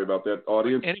 Sorry about that,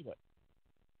 audience. Anyway.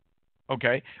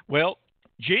 Okay. Well,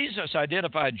 Jesus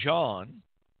identified John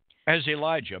as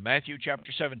Elijah, Matthew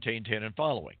chapter 17, 10 and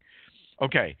following.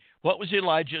 Okay. What was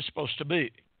Elijah supposed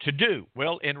to do?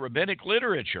 Well, in rabbinic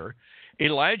literature,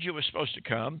 Elijah was supposed to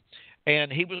come,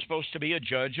 and he was supposed to be a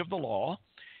judge of the law.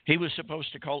 He was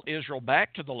supposed to call Israel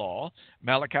back to the law,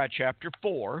 Malachi chapter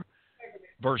 4,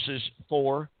 verses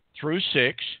 4 through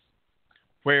 6,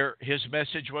 where his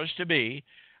message was to be,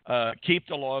 keep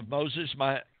the law of Moses,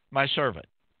 my servant.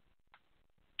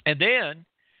 And then,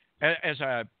 as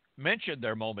I mentioned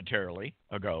there momentarily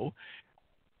ago,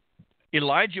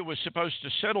 Elijah was supposed to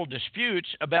settle disputes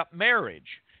about marriage.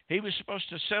 He was supposed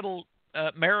to settle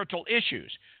marital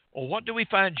issues. Well, what do we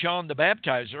find John the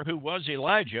Baptizer, who was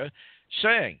Elijah,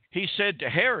 saying? He said to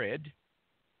Herod,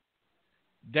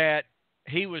 that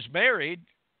he was married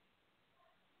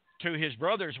to his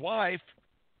brother's wife,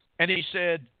 and he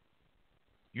said,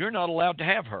 "You're not allowed to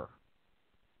have her."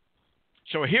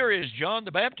 So here is John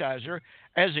the Baptizer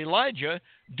as Elijah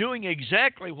doing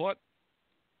exactly what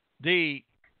the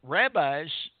rabbis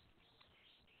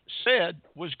said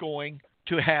was going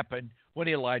to happen when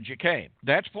Elijah came.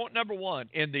 That's point number one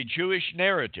in the Jewish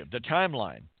narrative, the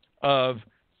timeline of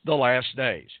the last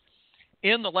days.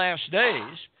 In the last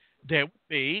days, there would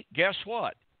be, guess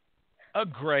what? A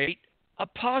great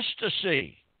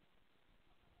apostasy.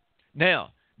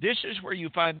 Now, this is where you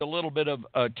find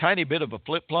a tiny bit of a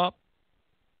flip-flop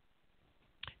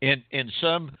in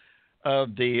some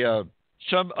of the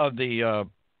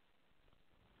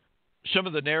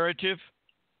narrative.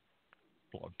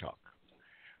 Blog Talk.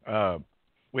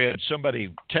 We had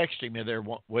somebody texting me there,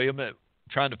 William,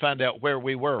 trying to find out where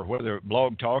we were, whether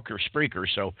Blog Talk or Spreaker.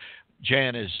 So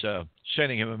Jan is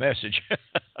sending him a message.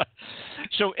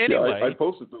 So anyway, yeah, I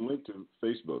posted the link to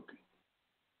Facebook.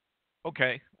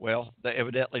 Okay, well,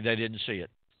 evidently they didn't see it.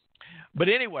 But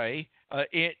anyway,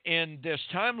 in this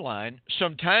timeline,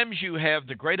 sometimes you have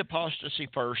the great apostasy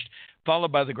first,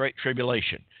 followed by the great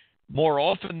tribulation. More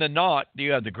often than not,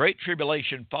 you have the great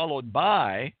tribulation followed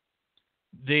by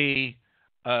the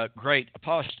great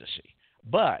apostasy.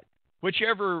 But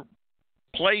whichever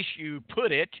place you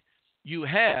put it, you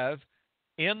have,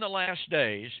 in the last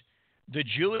days, the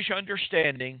Jewish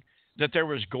understanding that there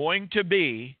was going to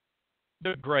be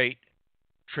the great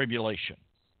tribulation.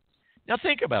 Now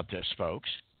think about this, folks.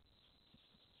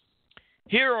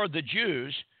 Here are the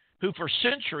Jews who for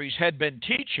centuries had been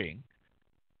teaching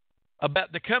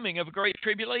about the coming of a great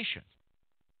tribulation.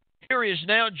 Here is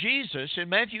now Jesus in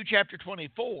Matthew chapter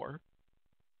 24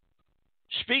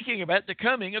 speaking about the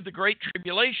coming of the great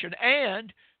tribulation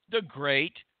and the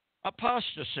great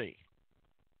apostasy.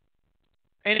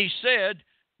 And he said,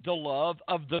 the love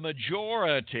of the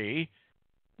majority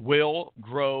will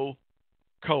grow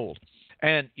cold.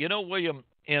 And you know, William,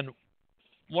 in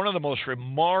one of the most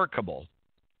remarkable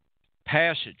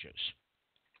passages,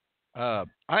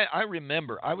 I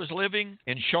remember I was living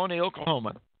in Shawnee,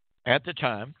 Oklahoma at the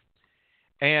time,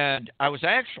 and I was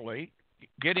actually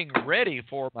getting ready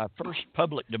for my first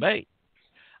public debate.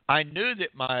 I knew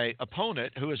that my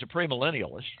opponent, who is a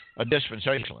premillennialist, a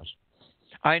dispensationalist,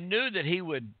 I knew that he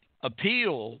would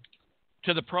appeal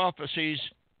to the prophecies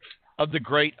of the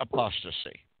great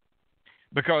apostasy.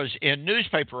 Because in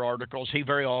newspaper articles, he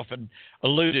very often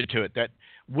alluded to it, that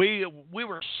we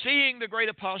were seeing the great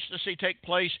apostasy take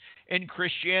place in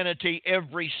Christianity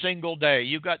every single day.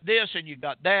 You got this, and you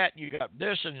got that, and you got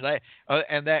this and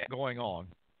that going on.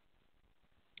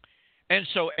 And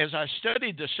so as I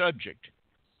studied the subject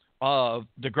of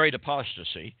the great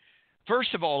apostasy,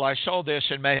 first of all, I saw this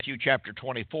in Matthew chapter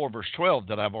 24, verse 12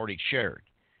 that I've already shared.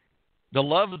 The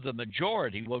love of the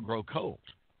majority will grow cold.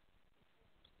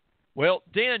 Well,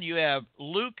 then you have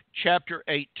Luke chapter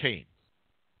 18.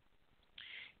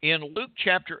 In Luke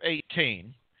chapter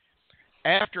 18,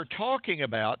 after talking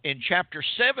about in chapter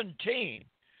 17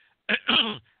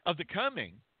 of the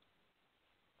coming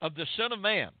of the Son of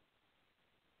Man,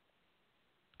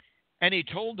 and he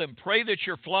told them, pray that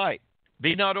your flight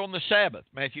be not on the Sabbath,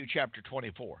 Matthew chapter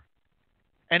 24.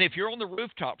 And if you're on the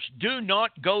rooftops, do not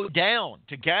go down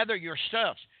to gather your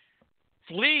stuffs.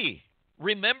 Flee.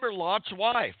 Remember Lot's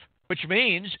wife, which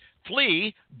means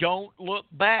flee, don't look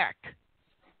back.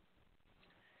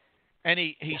 And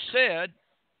he said,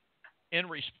 in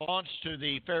response to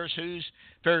the Pharisees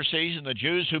and the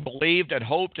Jews who believed and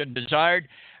hoped and desired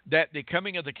that the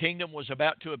coming of the kingdom was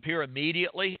about to appear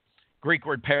immediately, Greek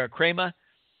word parakrema,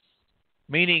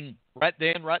 meaning right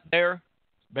then, right there,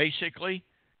 basically.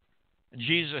 And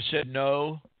Jesus said,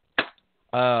 no,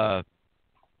 the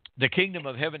kingdom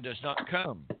of heaven does not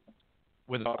come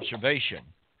with observation.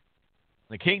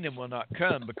 The kingdom will not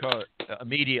come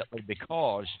immediately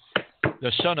because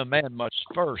the Son of Man must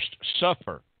first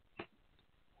suffer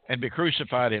and be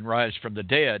crucified and rise from the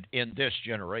dead in this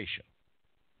generation.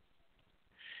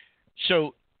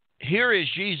 So here is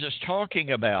Jesus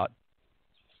talking about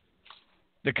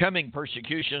the coming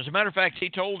persecution. As a matter of fact, he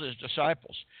told his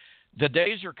disciples, the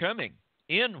days are coming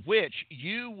in which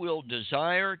you will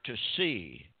desire to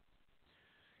see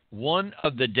one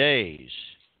of the days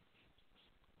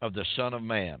of the Son of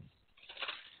Man.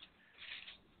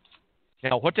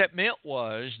 Now, what that meant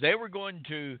was they were going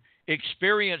to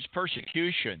experience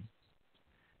persecution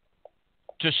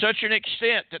to such an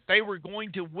extent that they were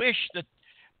going to wish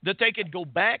that they could go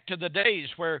back to the days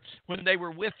when they were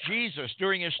with Jesus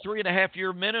during his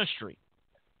 3.5-year ministry.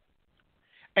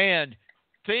 And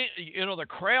The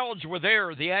crowds were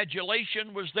there. The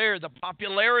adulation was there. The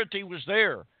popularity was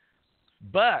there.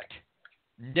 But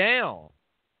now,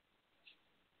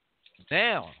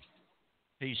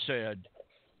 he said,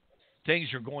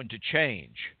 things are going to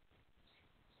change.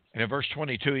 And in verse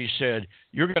 22, he said,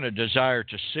 you're going to desire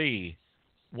to see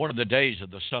one of the days of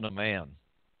the Son of Man.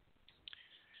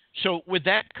 So with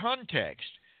that context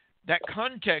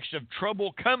of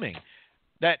trouble coming,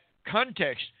 that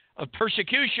context of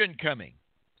persecution coming,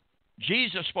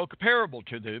 Jesus spoke a parable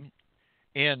to them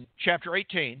in chapter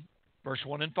 18, verse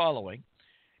 1 and following,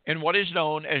 in what is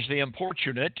known as the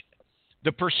importunate,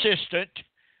 the persistent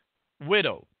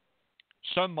widow.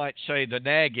 Some might say the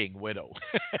nagging widow,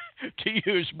 to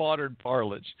use modern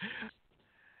parlance.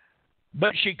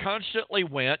 But she constantly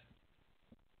went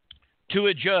to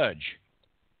a judge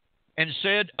and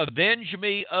said, avenge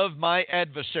me of my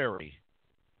adversary.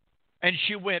 And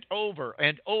she went over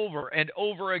and over and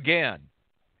over again.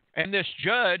 And this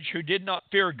judge, who did not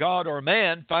fear God or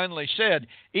man, finally said,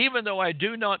 even though I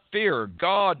do not fear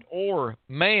God or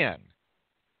man,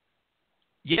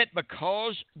 yet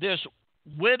because this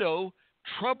widow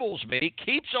troubles me,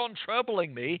 keeps on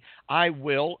troubling me, I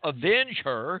will avenge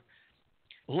her,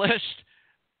 lest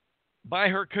by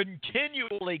her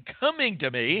continually coming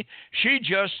to me, she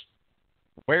just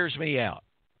wears me out.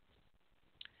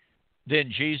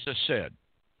 Then Jesus said,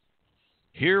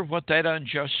 hear what that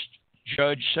unjust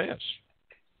judge says.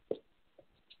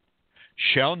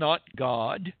 Shall not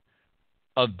God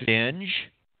avenge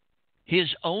his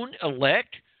own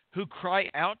elect who cry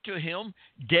out to him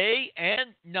day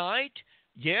and night?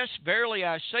 Yes, verily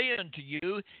I say unto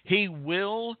you, he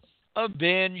will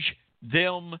avenge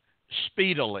them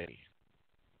speedily.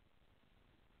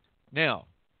 Now,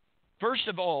 first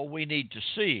of all, we need to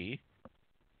see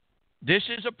this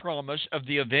is a promise of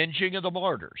the avenging of the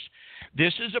martyrs.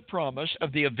 This is a promise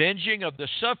of the avenging of the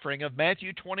suffering of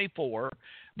Matthew 24,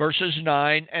 verses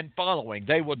 9 and following.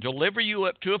 They will deliver you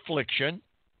up to affliction.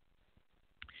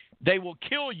 They will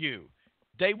kill you.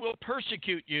 They will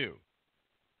persecute you.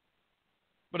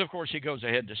 But, of course, he goes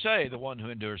ahead to say, the one who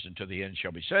endures unto the end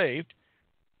shall be saved.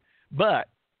 But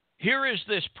here is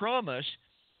this promise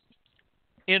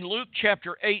in Luke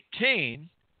chapter 18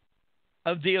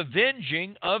 of the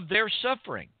avenging of their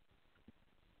suffering,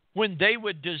 when they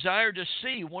would desire to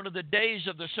see one of the days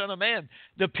of the Son of Man,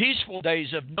 the peaceful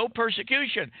days of no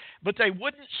persecution. But they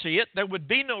wouldn't see it. There would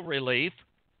be no relief.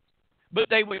 But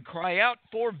they would cry out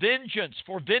for vengeance,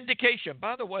 for vindication.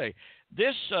 By the way,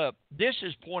 this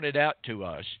is pointed out to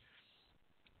us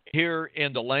here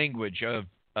in the language of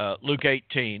Luke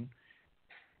 18.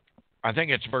 I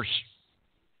think it's verse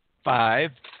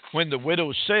 5, when the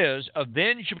widow says,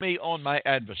 avenge me on my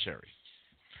adversary.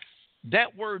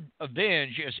 That word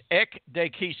avenge is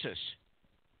ekdekesis.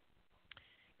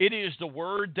 It is the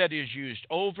word that is used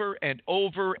over and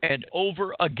over and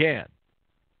over again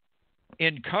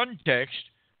in context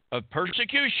of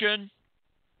persecution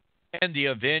and the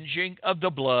avenging of the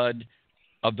blood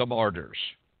of the martyrs.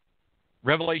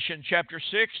 Revelation chapter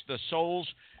 6, the souls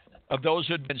of those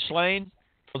who had been slain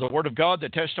for the word of God, the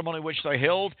testimony which they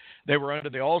held, they were under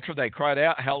the altar. They cried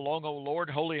out, how long, O Lord,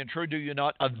 holy and true, do you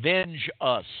not avenge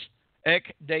us?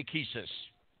 Ekdekesis.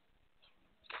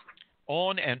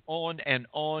 On and on and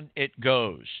on it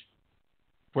goes,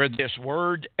 where this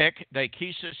word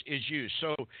ekdekesis is used.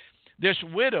 So this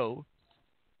widow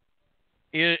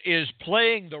is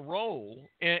playing the role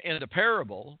in the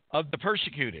parable of the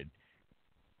persecuted.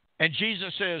 And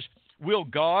Jesus says, will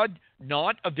God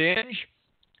not avenge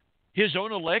his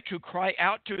own elect who cry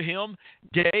out to him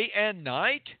day and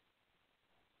night?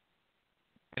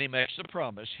 And he makes the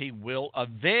promise, he will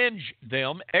avenge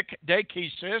them,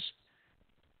 ekdekesis,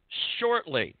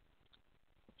 shortly,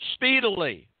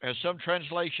 speedily, as some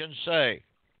translations say.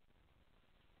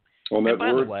 On that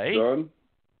word, way, John?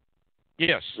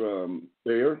 Yes.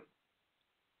 There,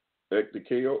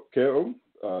 ekdekeo,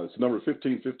 it's number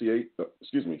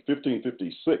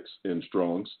 1556 in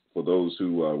Strong's, for those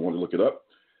who want to look it up.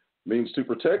 Means to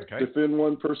protect, defend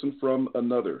one person from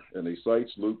another. And he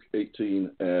cites Luke 18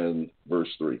 and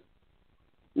verse 3,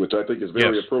 which I think is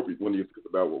very appropriate when you think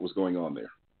about what was going on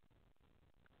there.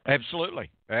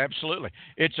 Absolutely. Absolutely.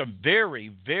 It's a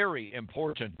very, very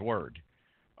important word.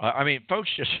 I mean, folks,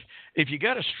 just if you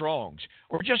got a Strong's,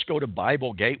 or just go to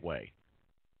Bible Gateway.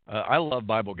 I love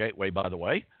Bible Gateway, by the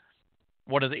way.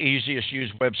 One of the easiest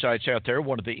used websites out there,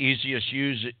 one of the easiest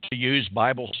to use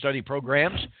Bible study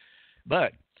programs.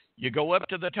 But you go up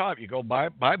to the top, you go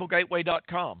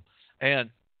BibleGateway.com, and,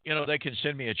 you know, they can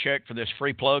send me a check for this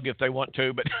free plug if they want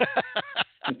to, but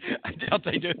I doubt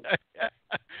they do.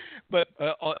 But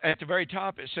at the very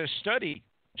top, it says study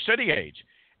study aids.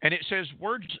 And it says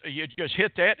words, you just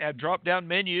hit that at drop-down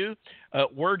menu,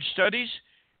 word studies,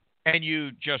 and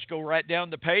you just go right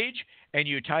down the page, and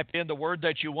you type in the word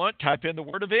that you want, type in the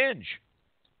word avenge.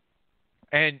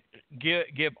 And give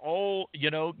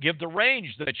the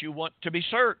range that you want to be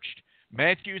searched,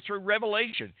 Matthew through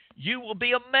Revelation. You will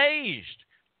be amazed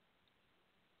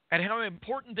at how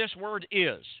important this word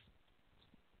is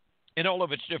in all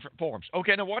of its different forms.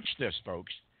 Okay, now watch this,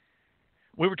 folks.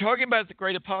 We were talking about the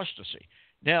great apostasy.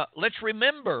 Now, let's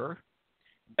remember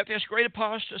that this great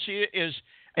apostasy is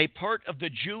a part of the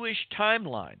Jewish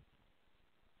timeline.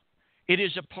 It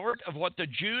is a part of what the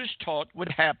Jews taught would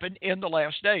happen in the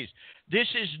last days. This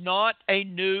is not a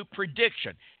new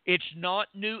prediction. It's not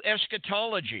new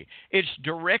eschatology. It's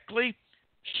directly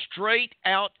straight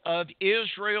out of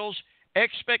Israel's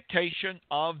expectation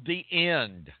of the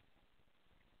end.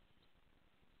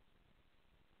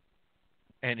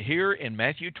 And here in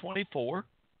Matthew 24,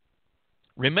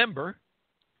 remember,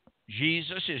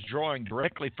 Jesus is drawing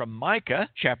directly from Micah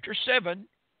chapter 7,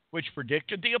 which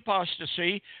predicted the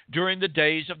apostasy during the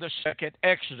days of the second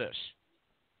Exodus.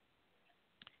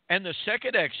 And the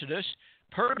second Exodus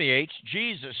permeates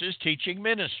Jesus' teaching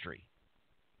ministry,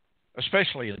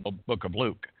 especially in the book of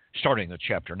Luke, starting at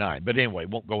chapter 9. But anyway,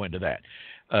 won't go into that.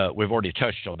 We've already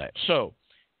touched on that. So,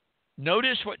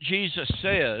 notice what Jesus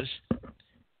says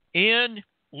in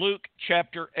Luke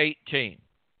chapter 18.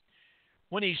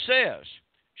 When he says,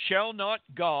 "Shall not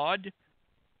God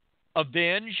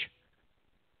avenge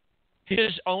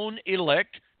his own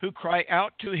elect who cry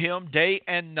out to him day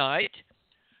and night?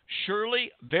 Surely,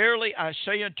 verily, I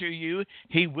say unto you,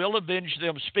 he will avenge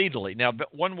them speedily." Now,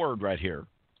 one word right here,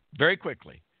 very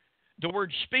quickly. The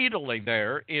word speedily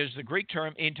there is the Greek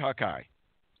term intakai.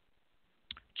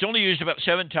 It's only used about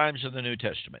 7 times in the New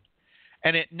Testament.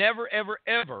 And it never, ever,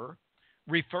 ever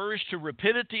refers to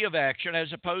rapidity of action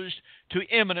as opposed to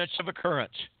imminence of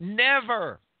occurrence.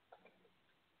 Never.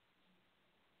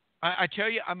 I tell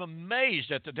you, I'm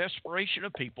amazed at the desperation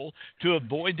of people to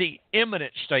avoid the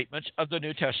imminent statements of the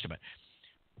New Testament.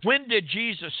 When did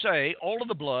Jesus say, all of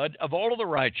the blood of all of the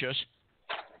righteous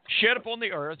shed upon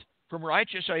the earth from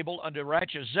righteous Abel unto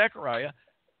righteous Zechariah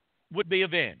would be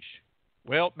avenged?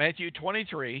 Well, Matthew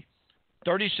 23,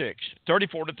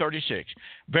 34 to 36.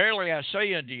 Verily I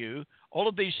say unto you, all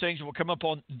of these things will come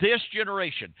upon this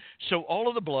generation. So all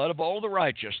of the blood of all the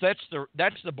righteous, that's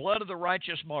the blood of the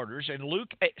righteous martyrs in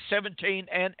Luke 17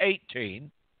 and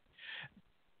 18.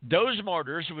 Those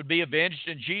martyrs would be avenged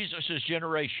in Jesus'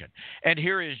 generation. And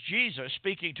here is Jesus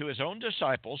speaking to his own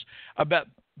disciples about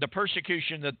the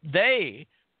persecution that they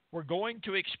were going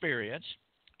to experience,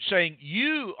 saying,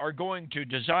 you are going to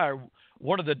desire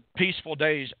one of the peaceful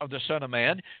days of the Son of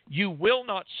Man. You will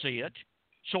not see it.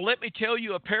 So let me tell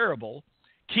you a parable.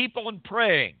 Keep on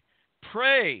praying.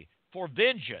 Pray for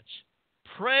vengeance.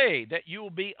 Pray that you will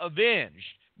be avenged,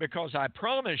 because I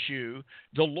promise you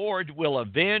the Lord will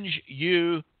avenge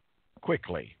you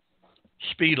quickly,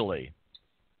 speedily.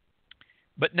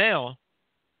 But now,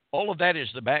 all of that is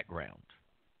the background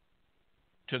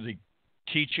to the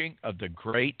teaching of the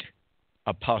great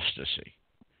apostasy.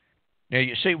 Now,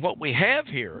 you see, what we have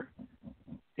here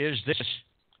is this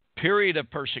period of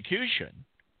persecution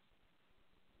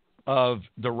of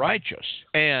the righteous.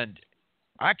 And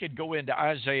I could go into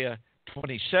Isaiah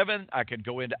 27, I could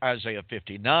go into Isaiah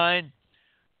 59,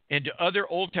 into other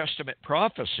Old Testament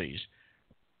prophecies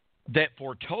that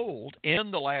foretold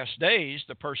in the last days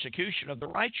the persecution of the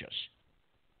righteous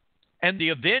and the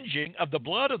avenging of the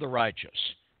blood of the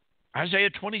righteous. Isaiah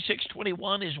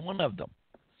 26:21 is one of them.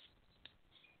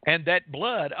 And that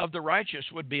blood of the righteous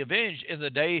would be avenged in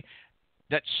the day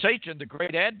that Satan, the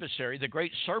great adversary, the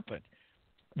great serpent,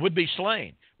 would be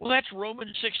slain. Well, that's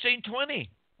Romans 16:20.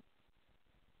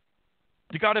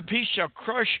 The God of peace shall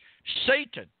crush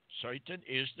Satan. Satan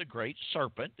is the great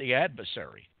serpent, the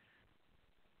adversary.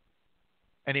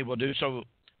 And he will do so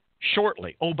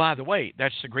shortly. Oh, by the way,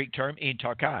 that's the Greek term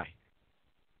intakai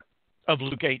of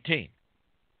Luke 18.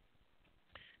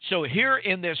 So here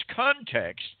in this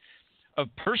context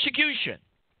of persecution,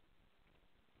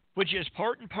 which is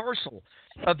part and parcel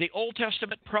of the Old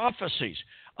Testament prophecies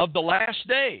of the last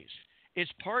days,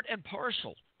 it's part and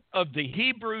parcel of the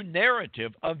Hebrew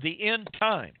narrative of the end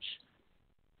times.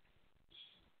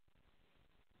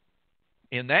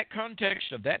 In that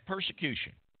context of that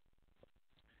persecution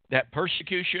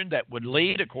that would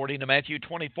lead, according to Matthew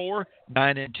 24,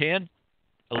 9 and 10,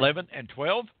 11 and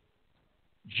 12,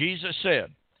 Jesus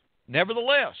said,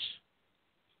 nevertheless,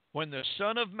 when the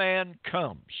Son of Man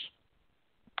comes,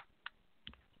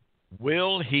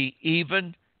 will he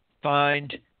even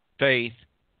find faith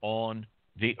on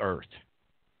the earth?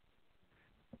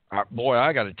 Boy,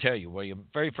 I got to tell you, William,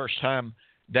 very first time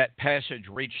that passage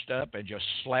reached up and just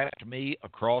slapped me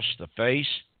across the face,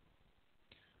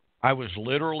 I was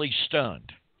literally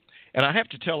stunned. And I have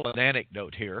to tell an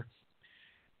anecdote here.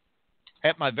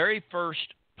 At my very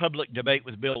first public debate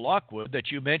with Bill Lockwood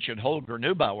that you mentioned, Holger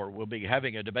Neubauer will be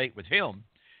having a debate with him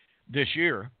this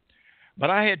year. But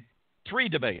I had 3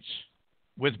 debates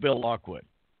with Bill Lockwood.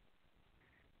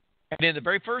 And in the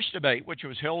very first debate, which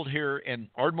was held here in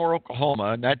Ardmore,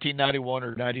 Oklahoma, in 1991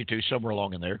 or 92, somewhere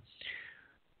along in there,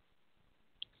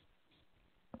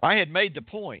 I had made the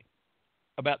point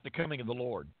about the coming of the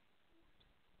Lord.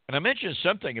 And I mentioned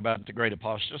something about the great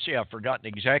apostasy. I've forgotten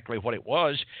exactly what it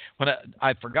was. When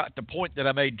I forgot the point that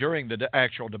I made during the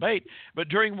actual debate. But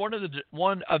during one of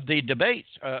the debates,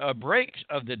 breaks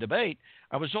of the debate,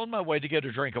 I was on my way to get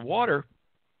a drink of water,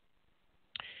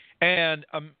 and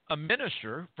a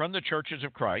minister from the Churches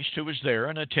of Christ who was there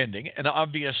and attending, and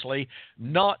obviously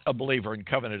not a believer in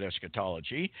covenant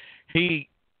eschatology, he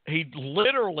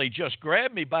literally just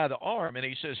grabbed me by the arm and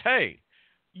he says, "Hey,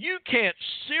 you can't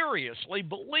seriously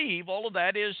believe all of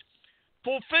that is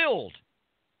fulfilled."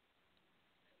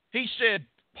 He said,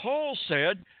 Paul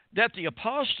said that the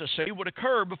apostasy would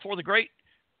occur before the great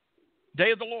day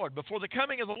of the Lord, before the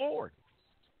coming of the Lord.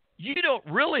 You don't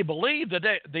really believe that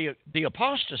the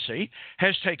apostasy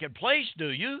has taken place, do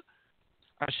you?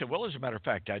 I said, well, as a matter of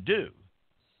fact, I do.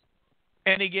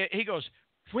 And he goes,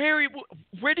 where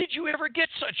did you ever get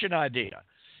such an idea?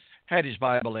 Had his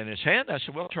Bible in his hand. I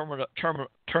said, well,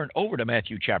 turn over to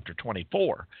Matthew chapter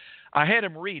 24. I had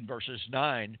him read verses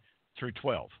 9 through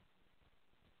 12.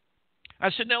 I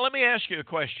said, now let me ask you a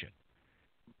question.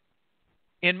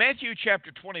 In Matthew chapter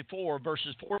 24,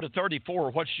 verses 4 to 34,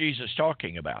 what's Jesus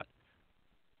talking about?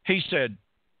 He said,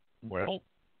 well,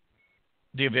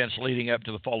 the events leading up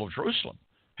to the fall of Jerusalem.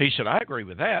 He said, I agree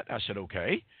with that. I said,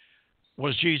 okay.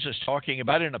 Was Jesus talking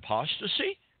about an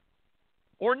apostasy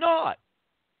or not?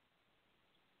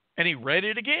 And he read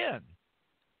it again.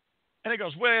 And he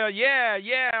goes, well, yeah,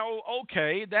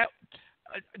 okay, that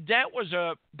was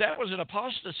an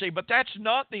apostasy, but that's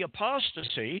not the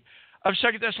apostasy of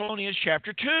 2 Thessalonians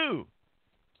chapter 2.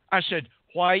 I said,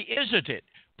 why isn't it?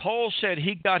 Paul said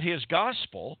he got his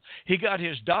gospel, he got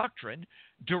his doctrine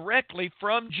directly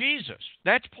from Jesus.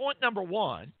 That's point number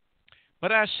one.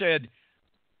 But I said,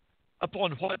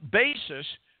 upon what basis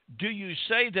do you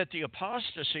say that the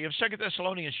apostasy of 2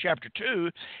 Thessalonians chapter 2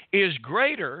 is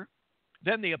greater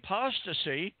than the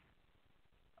apostasy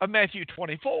of Matthew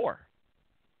 24?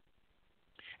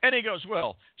 And he goes,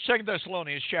 well, 2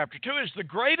 Thessalonians chapter 2 is the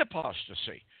great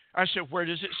apostasy. I said, where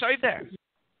does it say that?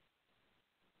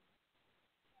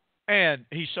 And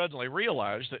he suddenly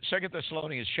realized that 2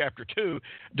 Thessalonians chapter 2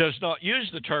 does not use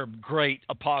the term great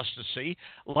apostasy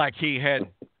like he had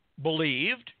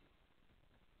believed.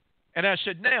 And I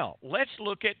said, now, let's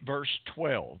look at verse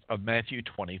 12 of Matthew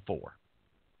 24.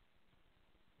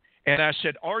 And I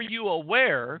said, are you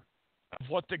aware of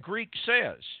what the Greek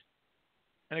says?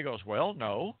 And he goes, well,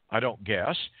 no, I don't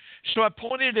guess. So I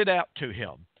pointed it out to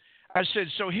him. I said,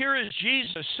 so here is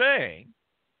Jesus saying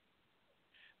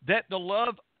that the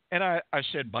love, and I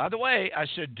said, by the way, I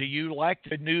said, do you like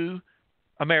the New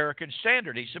American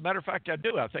Standard? He said, matter of fact, I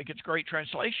do. I think it's a great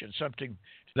translation, something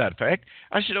to that effect.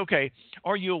 I said, okay,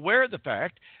 are you aware of the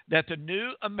fact that the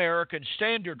New American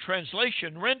Standard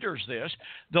translation renders this,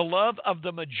 the love of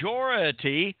the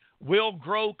majority will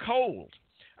grow cold?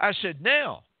 I said,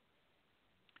 now,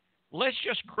 let's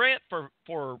just grant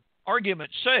for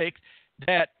argument's sake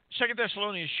that 2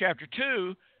 Thessalonians chapter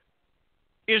 2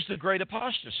 is the great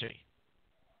apostasy.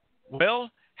 Well,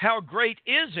 how great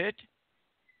is it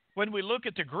when we look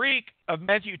at the Greek of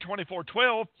Matthew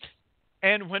 24:12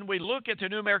 and when we look at the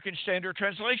New American Standard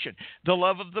Translation, the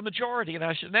love of the majority? And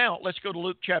I said, now, let's go to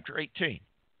Luke chapter 18.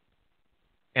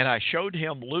 And I showed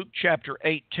him Luke chapter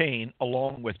 18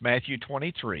 along with Matthew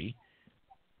 23,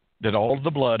 that all the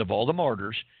blood of all the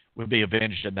martyrs would be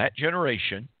avenged in that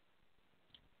generation.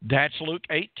 That's Luke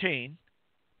 18.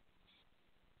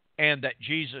 And that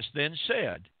Jesus then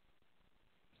said,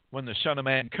 when the Son of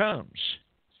Man comes,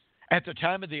 at the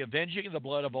time of the avenging of the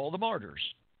blood of all the martyrs,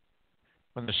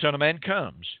 when the Son of Man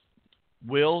comes,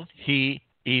 will he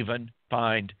even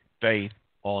find faith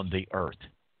on the earth?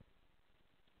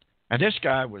 And this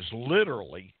guy was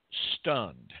literally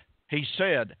stunned. He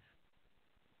said,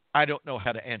 I don't know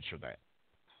how to answer that.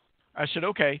 I said,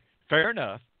 okay, fair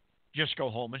enough. Just go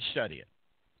home and study it.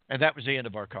 And that was the end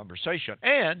of our conversation.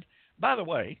 And, by the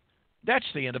way, that's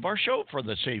the end of our show for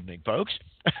this evening, folks.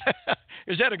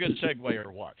 Is that a good segue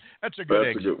or what? That's a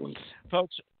good one.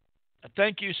 Folks,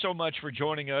 thank you so much for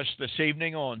joining us this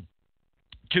evening on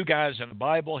Two Guys in the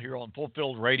Bible here on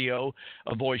Fulfilled Radio,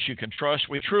 a voice you can trust.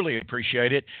 We truly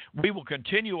appreciate it. We will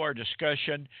continue our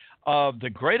discussion of the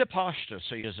great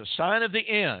apostasy as a sign of the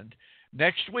end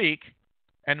next week.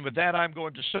 And with that, I'm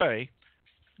going to say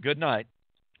good night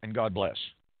and God bless.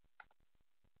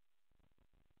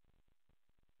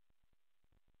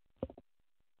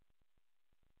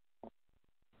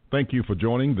 Thank you for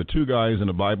joining the Two Guys in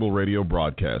a Bible radio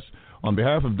broadcast. On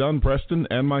behalf of Dunn Preston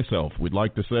and myself, we'd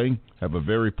like to say have a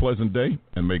very pleasant day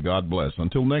and may God bless.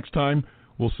 Until next time,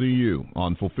 we'll see you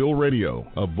on Fulfill Radio,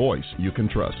 a voice you can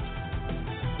trust.